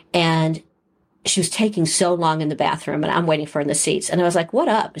 and she was taking so long in the bathroom, and I'm waiting for her in the seats. And I was like, what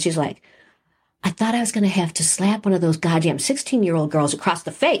up? And she's like, I thought I was going to have to slap one of those goddamn 16-year-old girls across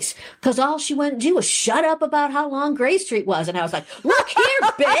the face because all she wanted to do was shut up about how long Gray Street was. And I was like, look here,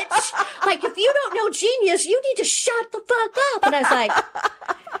 bitch. Like, if you don't know Genius, you need to shut the fuck up. And I was like,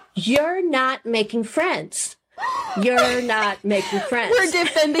 you're not making friends. You're not making friends. We're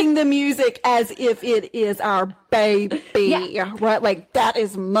defending the music as if it is our baby. Yeah. Right? Like, that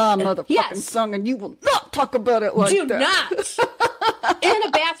is my motherfucking song, and you will not talk about it like that. Do not. In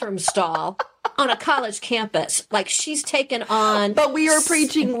a bathroom stall on a college campus. Like, she's taken on... But we are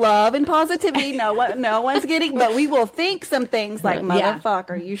preaching love and positivity. No one's getting... But we will think some things like,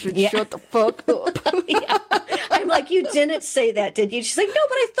 motherfucker, you should shut the fuck up. I'm like, you didn't say that, did you? She's like, no,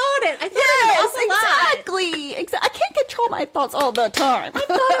 but I thought it. I thought it an awful lot. Exactly. I can't control my thoughts all the time. I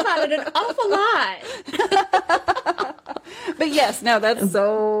thought about it an awful lot. But yes, no, that's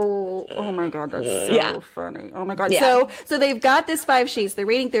so, oh my God, that's so funny. Oh my God. Yeah. So they've got this 5 sheets, they're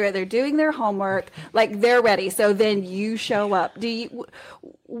reading through it, they're doing their homework, like they're ready. So then you show up.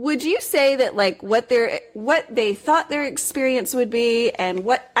 Would you say that like what they thought their experience would be and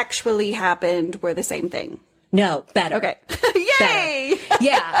what actually happened were the same thing? No, better. Okay. Yay! Better.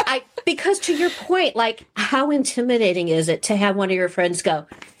 Yeah. Because to your point, like how intimidating is it to have one of your friends go,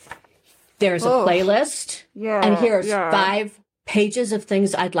 there's a playlist and here's 5 pages of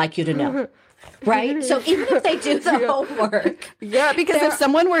things I'd like you to know. Right? So even if they do the homework. Yeah, because if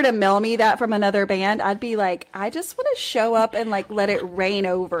someone were to mail me that from another band, I'd be like, I just want to show up and like let it rain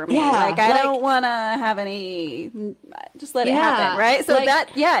over me. Yeah, like I don't want to have any, just let it happen. Right? So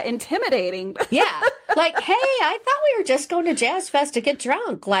like, intimidating. Yeah. Like, hey, I thought we were just going to Jazz Fest to get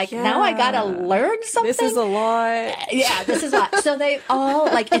drunk. Like now I got to learn something. This is a lot. Yeah, this is a lot. So they all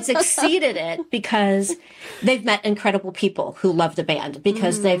like it's exceeded it because they've met incredible people who love the band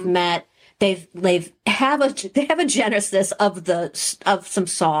because they've met They have a genesis of some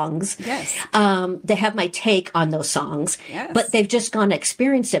songs. Yes. They have my take on those songs. Yes. But they've just gone to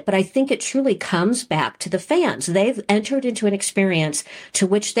experience it. But I think it truly comes back to the fans. They've entered into an experience to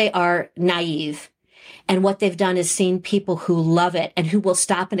which they are naive. And what they've done is seen people who love it and who will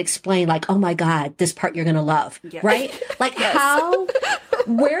stop and explain like, oh my God, this part you're going to love. Yes. Right? Like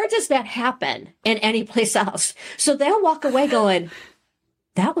where does that happen in any place else? So they'll walk away going,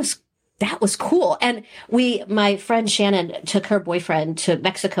 that was cool. And my friend Shannon took her boyfriend to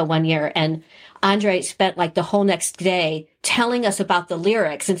Mexico one year and Andre spent like the whole next day telling us about the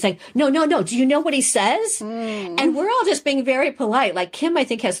lyrics and saying, no. Do you know what he says? And we're all just being very polite. Like Kim, I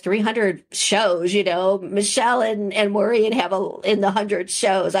think has 300 shows, Michelle and Maureen have in the 100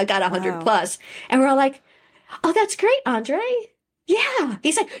 shows. I got 100 plus. And we're all like, oh, that's great, Andre. Yeah.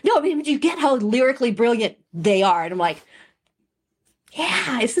 He's like, no, I mean, you get how lyrically brilliant they are. And I'm like,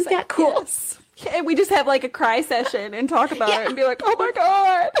 yeah, isn't that cool? Yes. And we just have like a cry session and talk about it and be like, oh my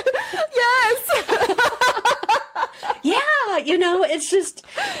God, yes. Yeah, it's just,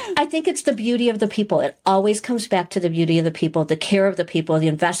 I think it's the beauty of the people. It always comes back to the beauty of the people, the care of the people, the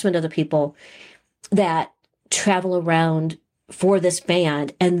investment of the people that travel around for this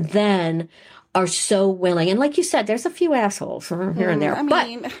band and then are so willing. And like you said, there's a few assholes here and there,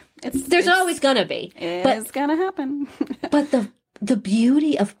 there's always going to be. It's going to happen. But the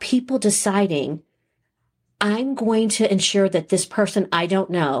beauty of people deciding, I'm going to ensure that this person I don't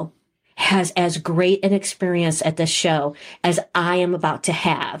know has as great an experience at this show as I am about to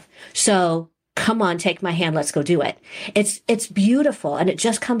have. So come on, take my hand. Let's go do it. It's beautiful. And it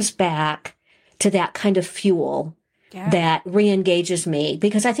just comes back to that kind of fuel that re-engages me.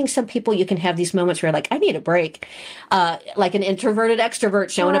 Because I think some people, you can have these moments where you're like, I need a break. Like an introverted extrovert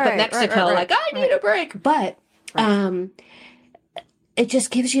showing up at Mexico, like I need a break. But, it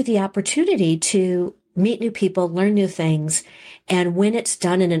just gives you the opportunity to meet new people, learn new things. And when it's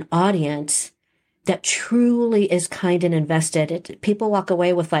done in an audience that truly is kind and invested, people walk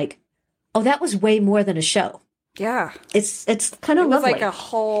away with like, oh, that was way more than a show. Yeah. It's kind of lovely. Like a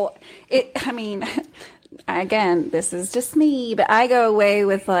whole, again, this is just me, but I go away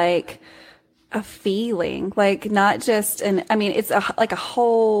with like a feeling, like not just it's like a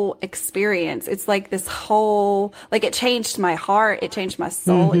whole experience. It's like this whole, like it changed my heart, it changed my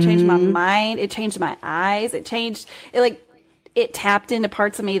soul, it changed my mind, it changed my eyes, it tapped into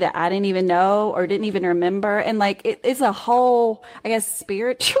parts of me that I didn't even know or didn't even remember. And like it's a whole, I guess,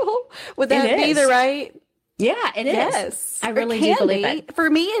 spiritual. Would that be the right? Yeah, it is. Yes. I really do believe it. For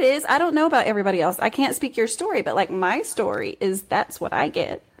me, it is. I don't know about everybody else. I can't speak your story, but like my story is that's what I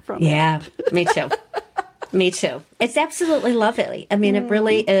get. Yeah, me too. Me too. It's absolutely lovely. I mean, it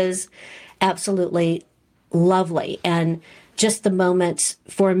really is absolutely lovely. And just the moments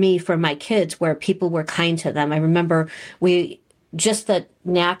for me, for my kids, where people were kind to them. I remember just the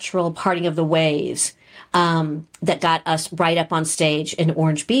natural parting of the waves that got us right up on stage in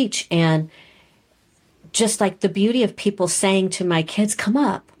Orange Beach. And just like the beauty of people saying to my kids, come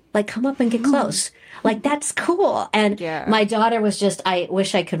up and get close. Like, that's cool. And my daughter was I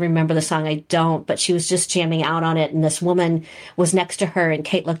wish I could remember the song. I don't, but she was just jamming out on it. And this woman was next to her and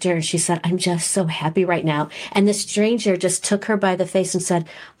Kate looked at her and she said, I'm just so happy right now. And this stranger just took her by the face and said,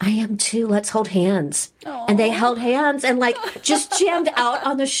 I am too. Let's hold hands. Aww. And they held hands and like just jammed out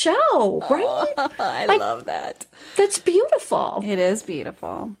on the show. Right? I love that. That's beautiful. It is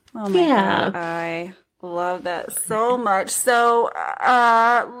beautiful. Oh my God. I love that so much. So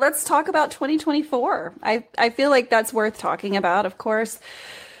let's talk about 2024. I feel like that's worth talking about. Of course,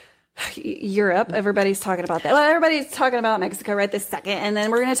 Europe. Everybody's talking about that. Well, everybody's talking about Mexico right this second. And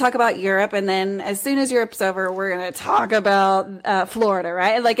then we're going to talk about Europe. And then as soon as Europe's over, we're going to talk about Florida,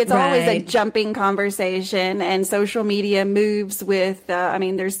 right? Like it's always a jumping conversation, and social media moves with,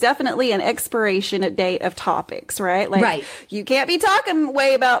 there's definitely an expiration date of topics, right? Like you can't be talking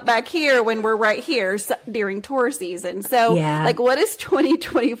way about back here when we're right here during tour season. So like, what does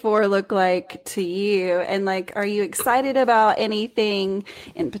 2024 look like to you? And like, are you excited about anything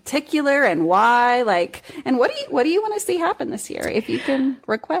in particular, and why? Like, and what do you want to see happen this year, if you can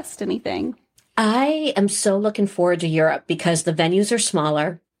request anything? I am so looking forward to Europe because the venues are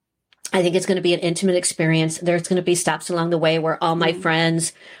smaller. I think it's going to be an intimate experience. There's going to be stops along the way where all my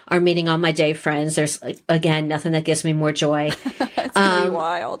friends are meeting all my day friends. There's, again, nothing that gives me more joy. It's going to be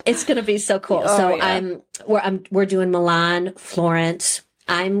wild. It's going to be so cool. We're doing Milan, Florence.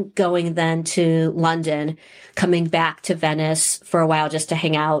 I'm going then to London, coming back to Venice for a while just to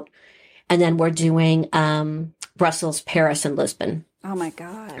hang out. And then we're doing Brussels, Paris, and Lisbon. Oh my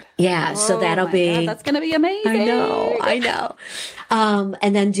God. Yeah. So that'll be, God, that's going to be amazing. I know.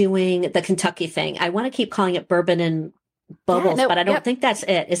 And then doing the Kentucky thing. I want to keep calling it bourbon and bubbles, but I don't think that's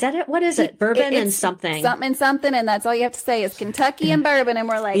it. Is that it? What is it? Bourbon and something. Something. And that's all you have to say is Kentucky and bourbon. And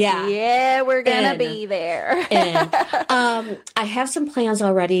we're like, we're going to be there. I have some plans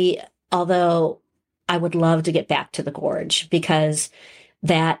already, although I would love to get back to the Gorge because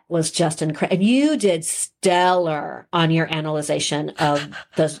that was just incredible. And you did stellar on your analyzation of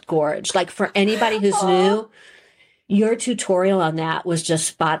the Gorge. Like for anybody who's new, your tutorial on that was just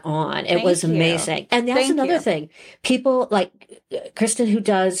spot on. It was amazing. And that's another thing. People like Kristen, who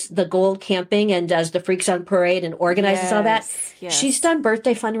does the gold camping and does the Freaks on Parade and organizes all that. Yes. She's done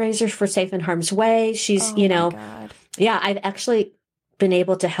birthday fundraisers for Safe and Harm's Way. She's, I've actually been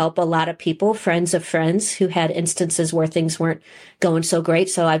able to help a lot of people, friends of friends who had instances where things weren't going so great.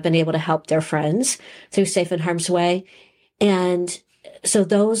 So I've been able to help their friends through Safe and Harm's Way. And so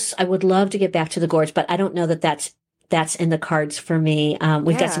those, I would love to get back to the Gorge, but I don't know that that's in the cards for me.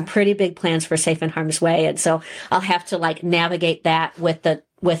 We've got some pretty big plans for Safe and Harm's Way. And so I'll have to like navigate that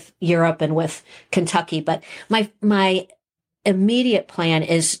with Europe and with Kentucky. But my immediate plan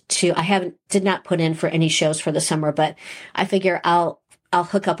is did not put in for any shows for the summer, but I figure I'll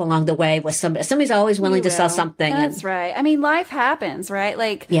hook up along the way with somebody. Somebody's always willing to sell something. That's right. I mean, life happens, right?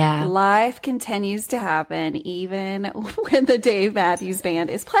 Like, life continues to happen even when the Dave Matthews Band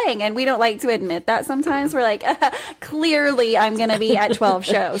is playing. And we don't like to admit that sometimes. We're like, clearly I'm going to be at 12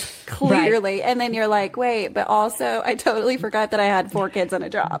 shows. Clearly. Right. And then you're like, wait, but also I totally forgot that I had 4 kids and a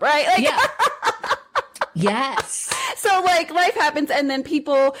job, right? Like, yes. So like life happens, and then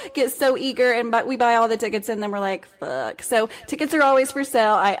people get so eager, and we buy all the tickets, and then we're like, fuck. So tickets are always for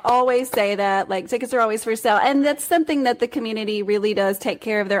sale. I always say that, like, tickets are always for sale. And that's something that the community really does take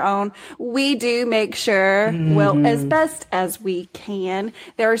care of their own. We do make sure, well, as best as we can.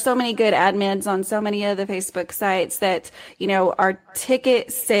 There are so many good admins on so many of the Facebook sites that, are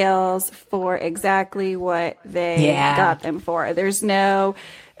ticket sales for exactly what they got them for. There's no,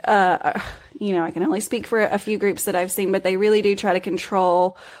 I can only speak for a few groups that I've seen, but they really do try to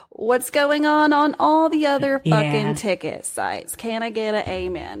control what's going on all the other fucking ticket sites. Can I get an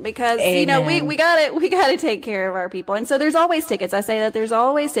amen? Because, we gotta take care of our people. And so there's always tickets. I say that there's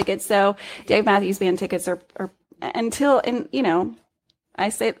always tickets. So Dave Matthews Band tickets are I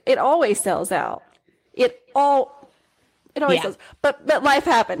say it always sells out. It always sells. But life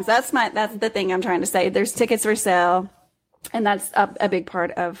happens. That's the thing I'm trying to say. There's tickets for sale. And that's a big part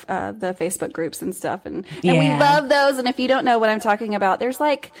of the Facebook groups and stuff. And we love those. And if you don't know what I'm talking about, there's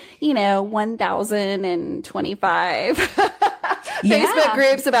 1,025 Facebook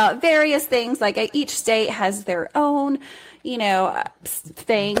groups about various things. Like each state has their own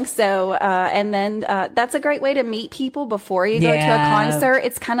thing. So, and then, that's a great way to meet people before you go to a concert.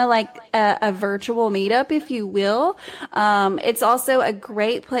 It's kind of like a virtual meetup, if you will. It's also a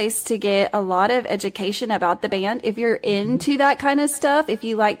great place to get a lot of education about the band. If you're into that kind of stuff, if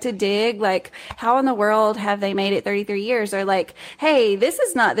you like to dig, like, how in the world have they made it 33 years? Or like, hey, this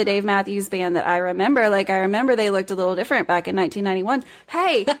is not the Dave Matthews Band that I remember. Like, I remember they looked a little different back in 1991.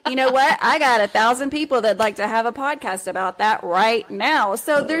 Hey, you know what? I got 1,000 people that'd like to have a podcast about that right now.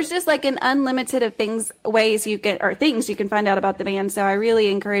 So there's just like an unlimited of things you can find out about the band. So I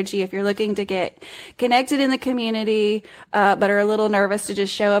really encourage you, if you're looking to get connected in the community, but are a little nervous to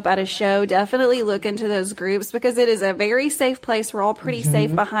just show up at a show, definitely look into those groups, because it is a very safe place. We're all pretty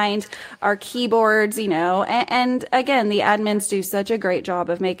safe behind our keyboards, and again, the admins do such a great job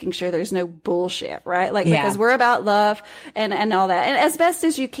of making sure there's no bullshit, right? Like, because we're about love and all that, and as best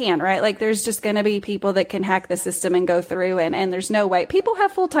as you can, right? Like, there's just going to be people that can hack the system and go through through, and there's no way. People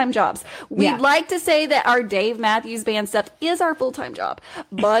have full-time jobs. We'd like to say that our Dave Matthews Band stuff is our full-time job,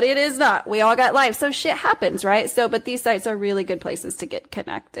 but it is not. We all got life. So shit happens, right? So, but these sites are really good places to get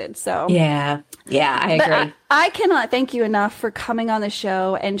connected. So yeah, I agree. I cannot thank you enough for coming on the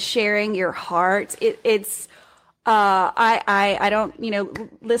show and sharing your heart. It's, I don't,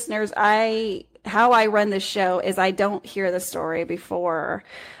 listeners, how I run this show is I don't hear the story before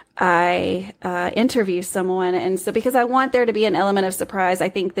I interview someone. And so because I want there to be an element of surprise, I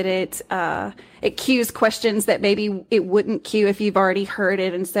think that it cues questions that maybe it wouldn't cue if you've already heard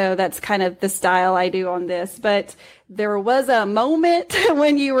it. And so that's kind of the style I do on this. But there was a moment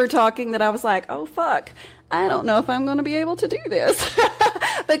when you were talking that I was like, oh, fuck, I don't know if I'm going to be able to do this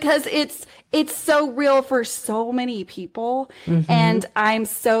because it's so real for so many people. And I'm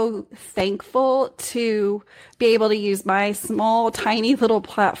so thankful to be able to use my small, tiny little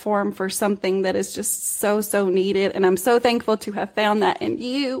platform for something that is just so, so needed. And I'm so thankful to have found that in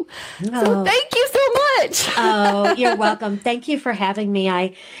you. Oh. So thank you so much. Oh, you're welcome. Thank you for having me.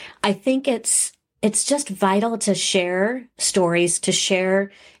 I think it's just vital to share stories, to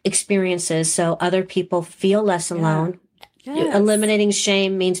share experiences so other people feel less alone. Yes. Eliminating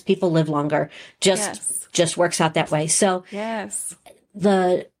shame means people live longer. Just works out that way. So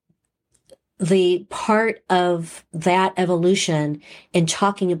the part of that evolution in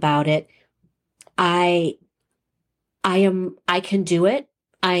talking about it, I can do it.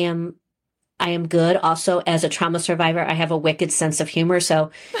 I am good. Also, as a trauma survivor, I have a wicked sense of humor. So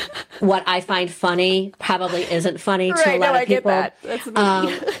what I find funny probably isn't funny to a lot of people. I get that. That's me.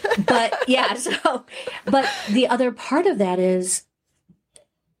 But the other part of that is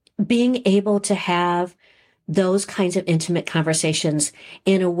being able to have those kinds of intimate conversations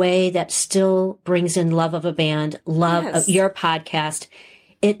in a way that still brings in love of a band, love of your podcast.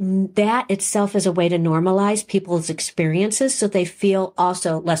 That itself is a way to normalize people's experiences so they feel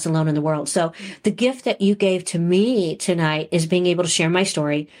also less alone in the world. So the gift that you gave to me tonight is being able to share my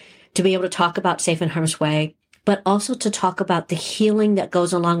story, to be able to talk about Safe in Harm's Way, but also to talk about the healing that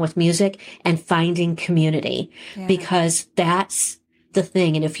goes along with music and finding community, because that's the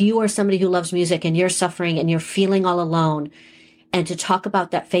thing. And if you are somebody who loves music and you're suffering and you're feeling all alone, and to talk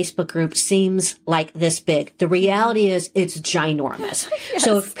about that Facebook group seems like this big. The reality is it's ginormous.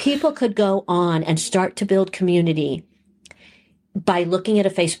 So if people could go on and start to build community by looking at a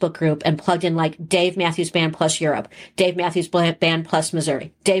Facebook group and plugged in like Dave Matthews Band plus Europe, Dave Matthews Band plus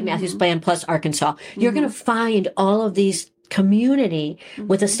Missouri, Dave Matthews Band plus Arkansas, you're going to find all of these community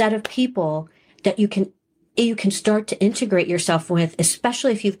with a set of people that you can start to integrate yourself with,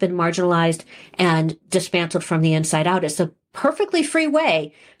 especially if you've been marginalized and dismantled from the inside out. It's a perfectly free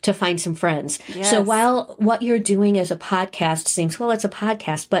way to find some friends. Yes. So while what you're doing as a podcast seems, well, it's a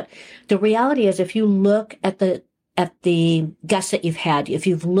podcast, but the reality is if you look at the guests that you've had, if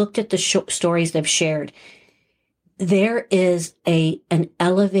you've looked at the stories they've shared, there is an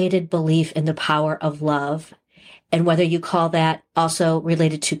elevated belief in the power of love. And whether you call that also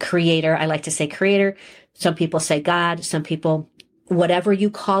related to creator, I like to say creator. Some people say God, some people, whatever you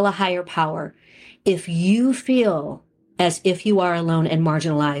call a higher power. If you feel as if you are alone and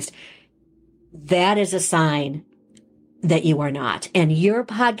marginalized, that is a sign that you are not. And your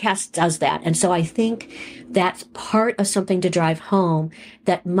podcast does that. And so I think that's part of something to drive home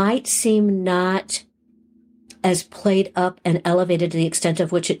that might seem not as played up and elevated to the extent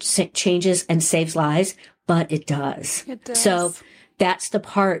of which it changes and saves lives, but it does. It does. So that's the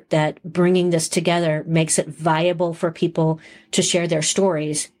part that bringing this together makes it viable for people to share their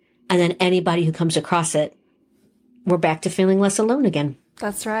stories. And then anybody who comes across it, we're back to feeling less alone again.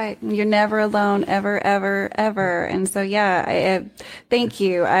 That's right. You're never alone, ever, ever, ever. And so, I thank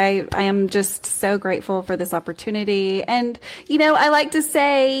you. I am just so grateful for this opportunity. And, I like to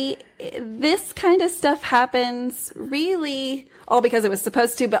say this kind of stuff happens really all because it was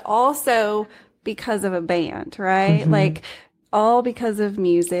supposed to, but also because of a band, right? Like all because of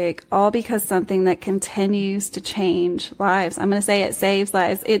music, all because something that continues to change lives. I'm going to say it saves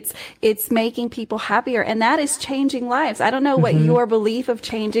lives. It's making people happier, and that is changing lives. I don't know what your belief of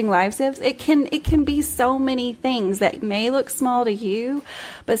changing lives is. It can be so many things that may look small to you,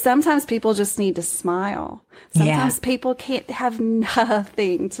 but sometimes people just need to smile. Sometimes people can't have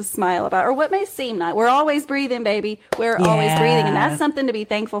nothing to smile about, or what may seem not. We're always breathing, baby. We're always breathing, and that's something to be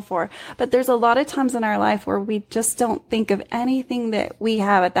thankful for. But there's a lot of times in our life where we just don't think of anything that we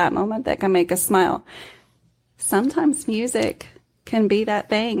have at that moment that can make us smile. Sometimes music can be that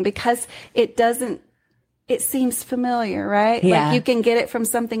thing because it seems familiar, right? Yeah. Like you can get it from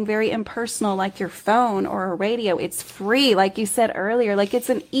something very impersonal, like your phone or a radio. It's free, like you said earlier. Like it's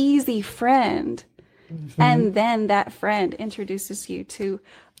an easy friend. And then that friend introduces you to,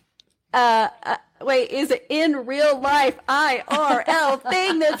 wait, is it in real life IRL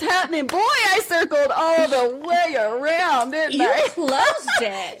thing that's happening? Boy, I circled all the way around, didn't I? You closed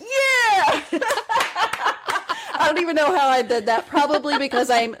it. Yeah. I don't even know how I did that. Probably because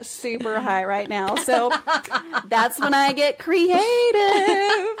I'm super high right now. So that's when I get creative.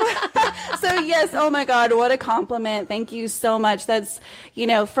 So yes, oh my God, what a compliment. Thank you so much. That's,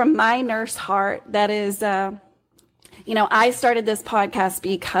 from my nurse heart, that is, I started this podcast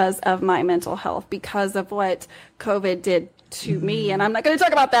because of my mental health, because of what COVID did to me. And I'm not going to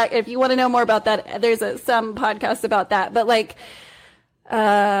talk about that. If you want to know more about that, there's some podcast about that. But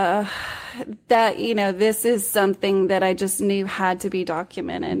this is something that I just knew had to be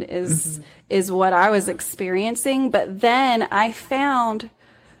documented is what I was experiencing. But then I found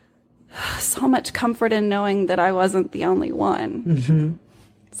so much comfort in knowing that I wasn't the only one. Mm-hmm.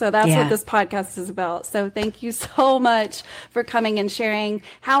 So that's what this podcast is about. So thank you so much for coming and sharing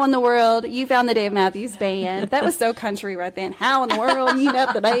how in the world you found the Dave Matthews Band. That was so country right then. How in the world you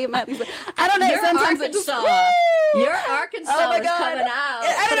met the Dave Matthews Band. I don't know. Your sometimes Arkansas. Your Arkansas oh my is God. coming out.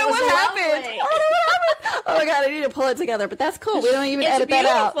 I don't know what happened. Oh my God, I need to pull it together. But that's cool. We don't even edit beautiful.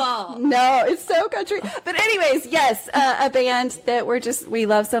 that out. No, it's so country. But anyways, yes, a band that we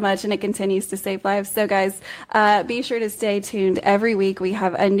love so much, and it continues to save lives. So guys, be sure to stay tuned. Every week we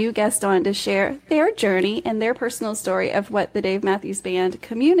have a new guest on to share their journey and their personal story of what the Dave Matthews Band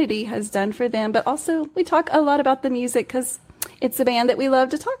community has done for them. But also we talk a lot about the music because it's a band that we love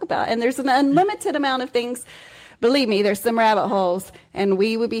to talk about. And there's an unlimited amount of things. Believe me, there's some rabbit holes, and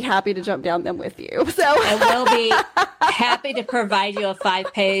we would be happy to jump down them with you. So I will be happy to provide you a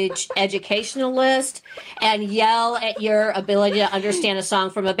 5-page educational list and yell at your ability to understand a song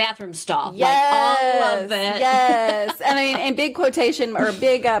from a bathroom stall. Yes, all of it. Yes. And I mean, and big quotation or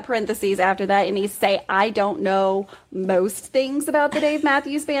big parentheses after that, it needs to say, I don't know most things about the Dave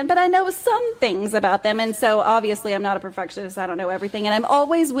Matthews Band, but I know some things about them. And so obviously I'm not a perfectionist. I don't know everything, and I'm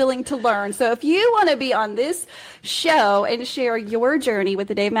always willing to learn. So if you want to be on this show and share your journey with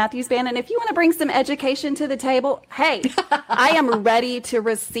the Dave Matthews Band, and if you want to bring some education to the table, hey, I am ready to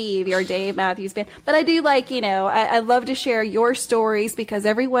receive your Dave Matthews Band. But I do I love to share your stories because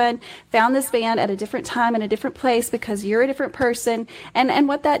everyone found this band at a different time and a different place because you're a different person, and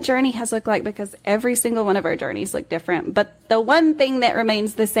what that journey has looked like, because every single one of our journeys look different. But the one thing that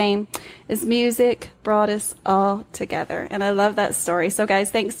remains the same is music brought us all together. And I love that story. So guys,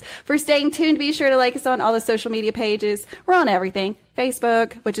 thanks for staying tuned. Be sure to like us on all the social media pages. We're on everything.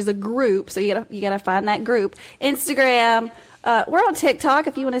 Facebook, which is a group, so you gotta find that group. Instagram. We're on TikTok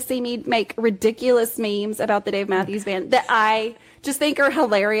if you want to see me make ridiculous memes about the Dave Matthews Band that I just think are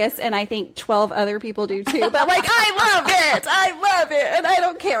hilarious, and I think 12 other people do too. But I love it, and I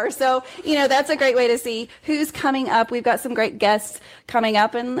don't care. So, that's a great way to see who's coming up. We've got some great guests coming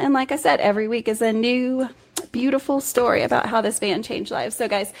up, and like I said, every week is a new beautiful story about how this band changed lives. So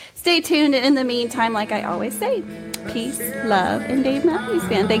guys, stay tuned. And in the meantime, like I always say, peace, love, and Dave Matthews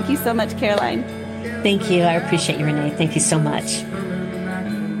Band. Thank you so much, Caroline. Thank you. I appreciate you, Renee. Thank you so much.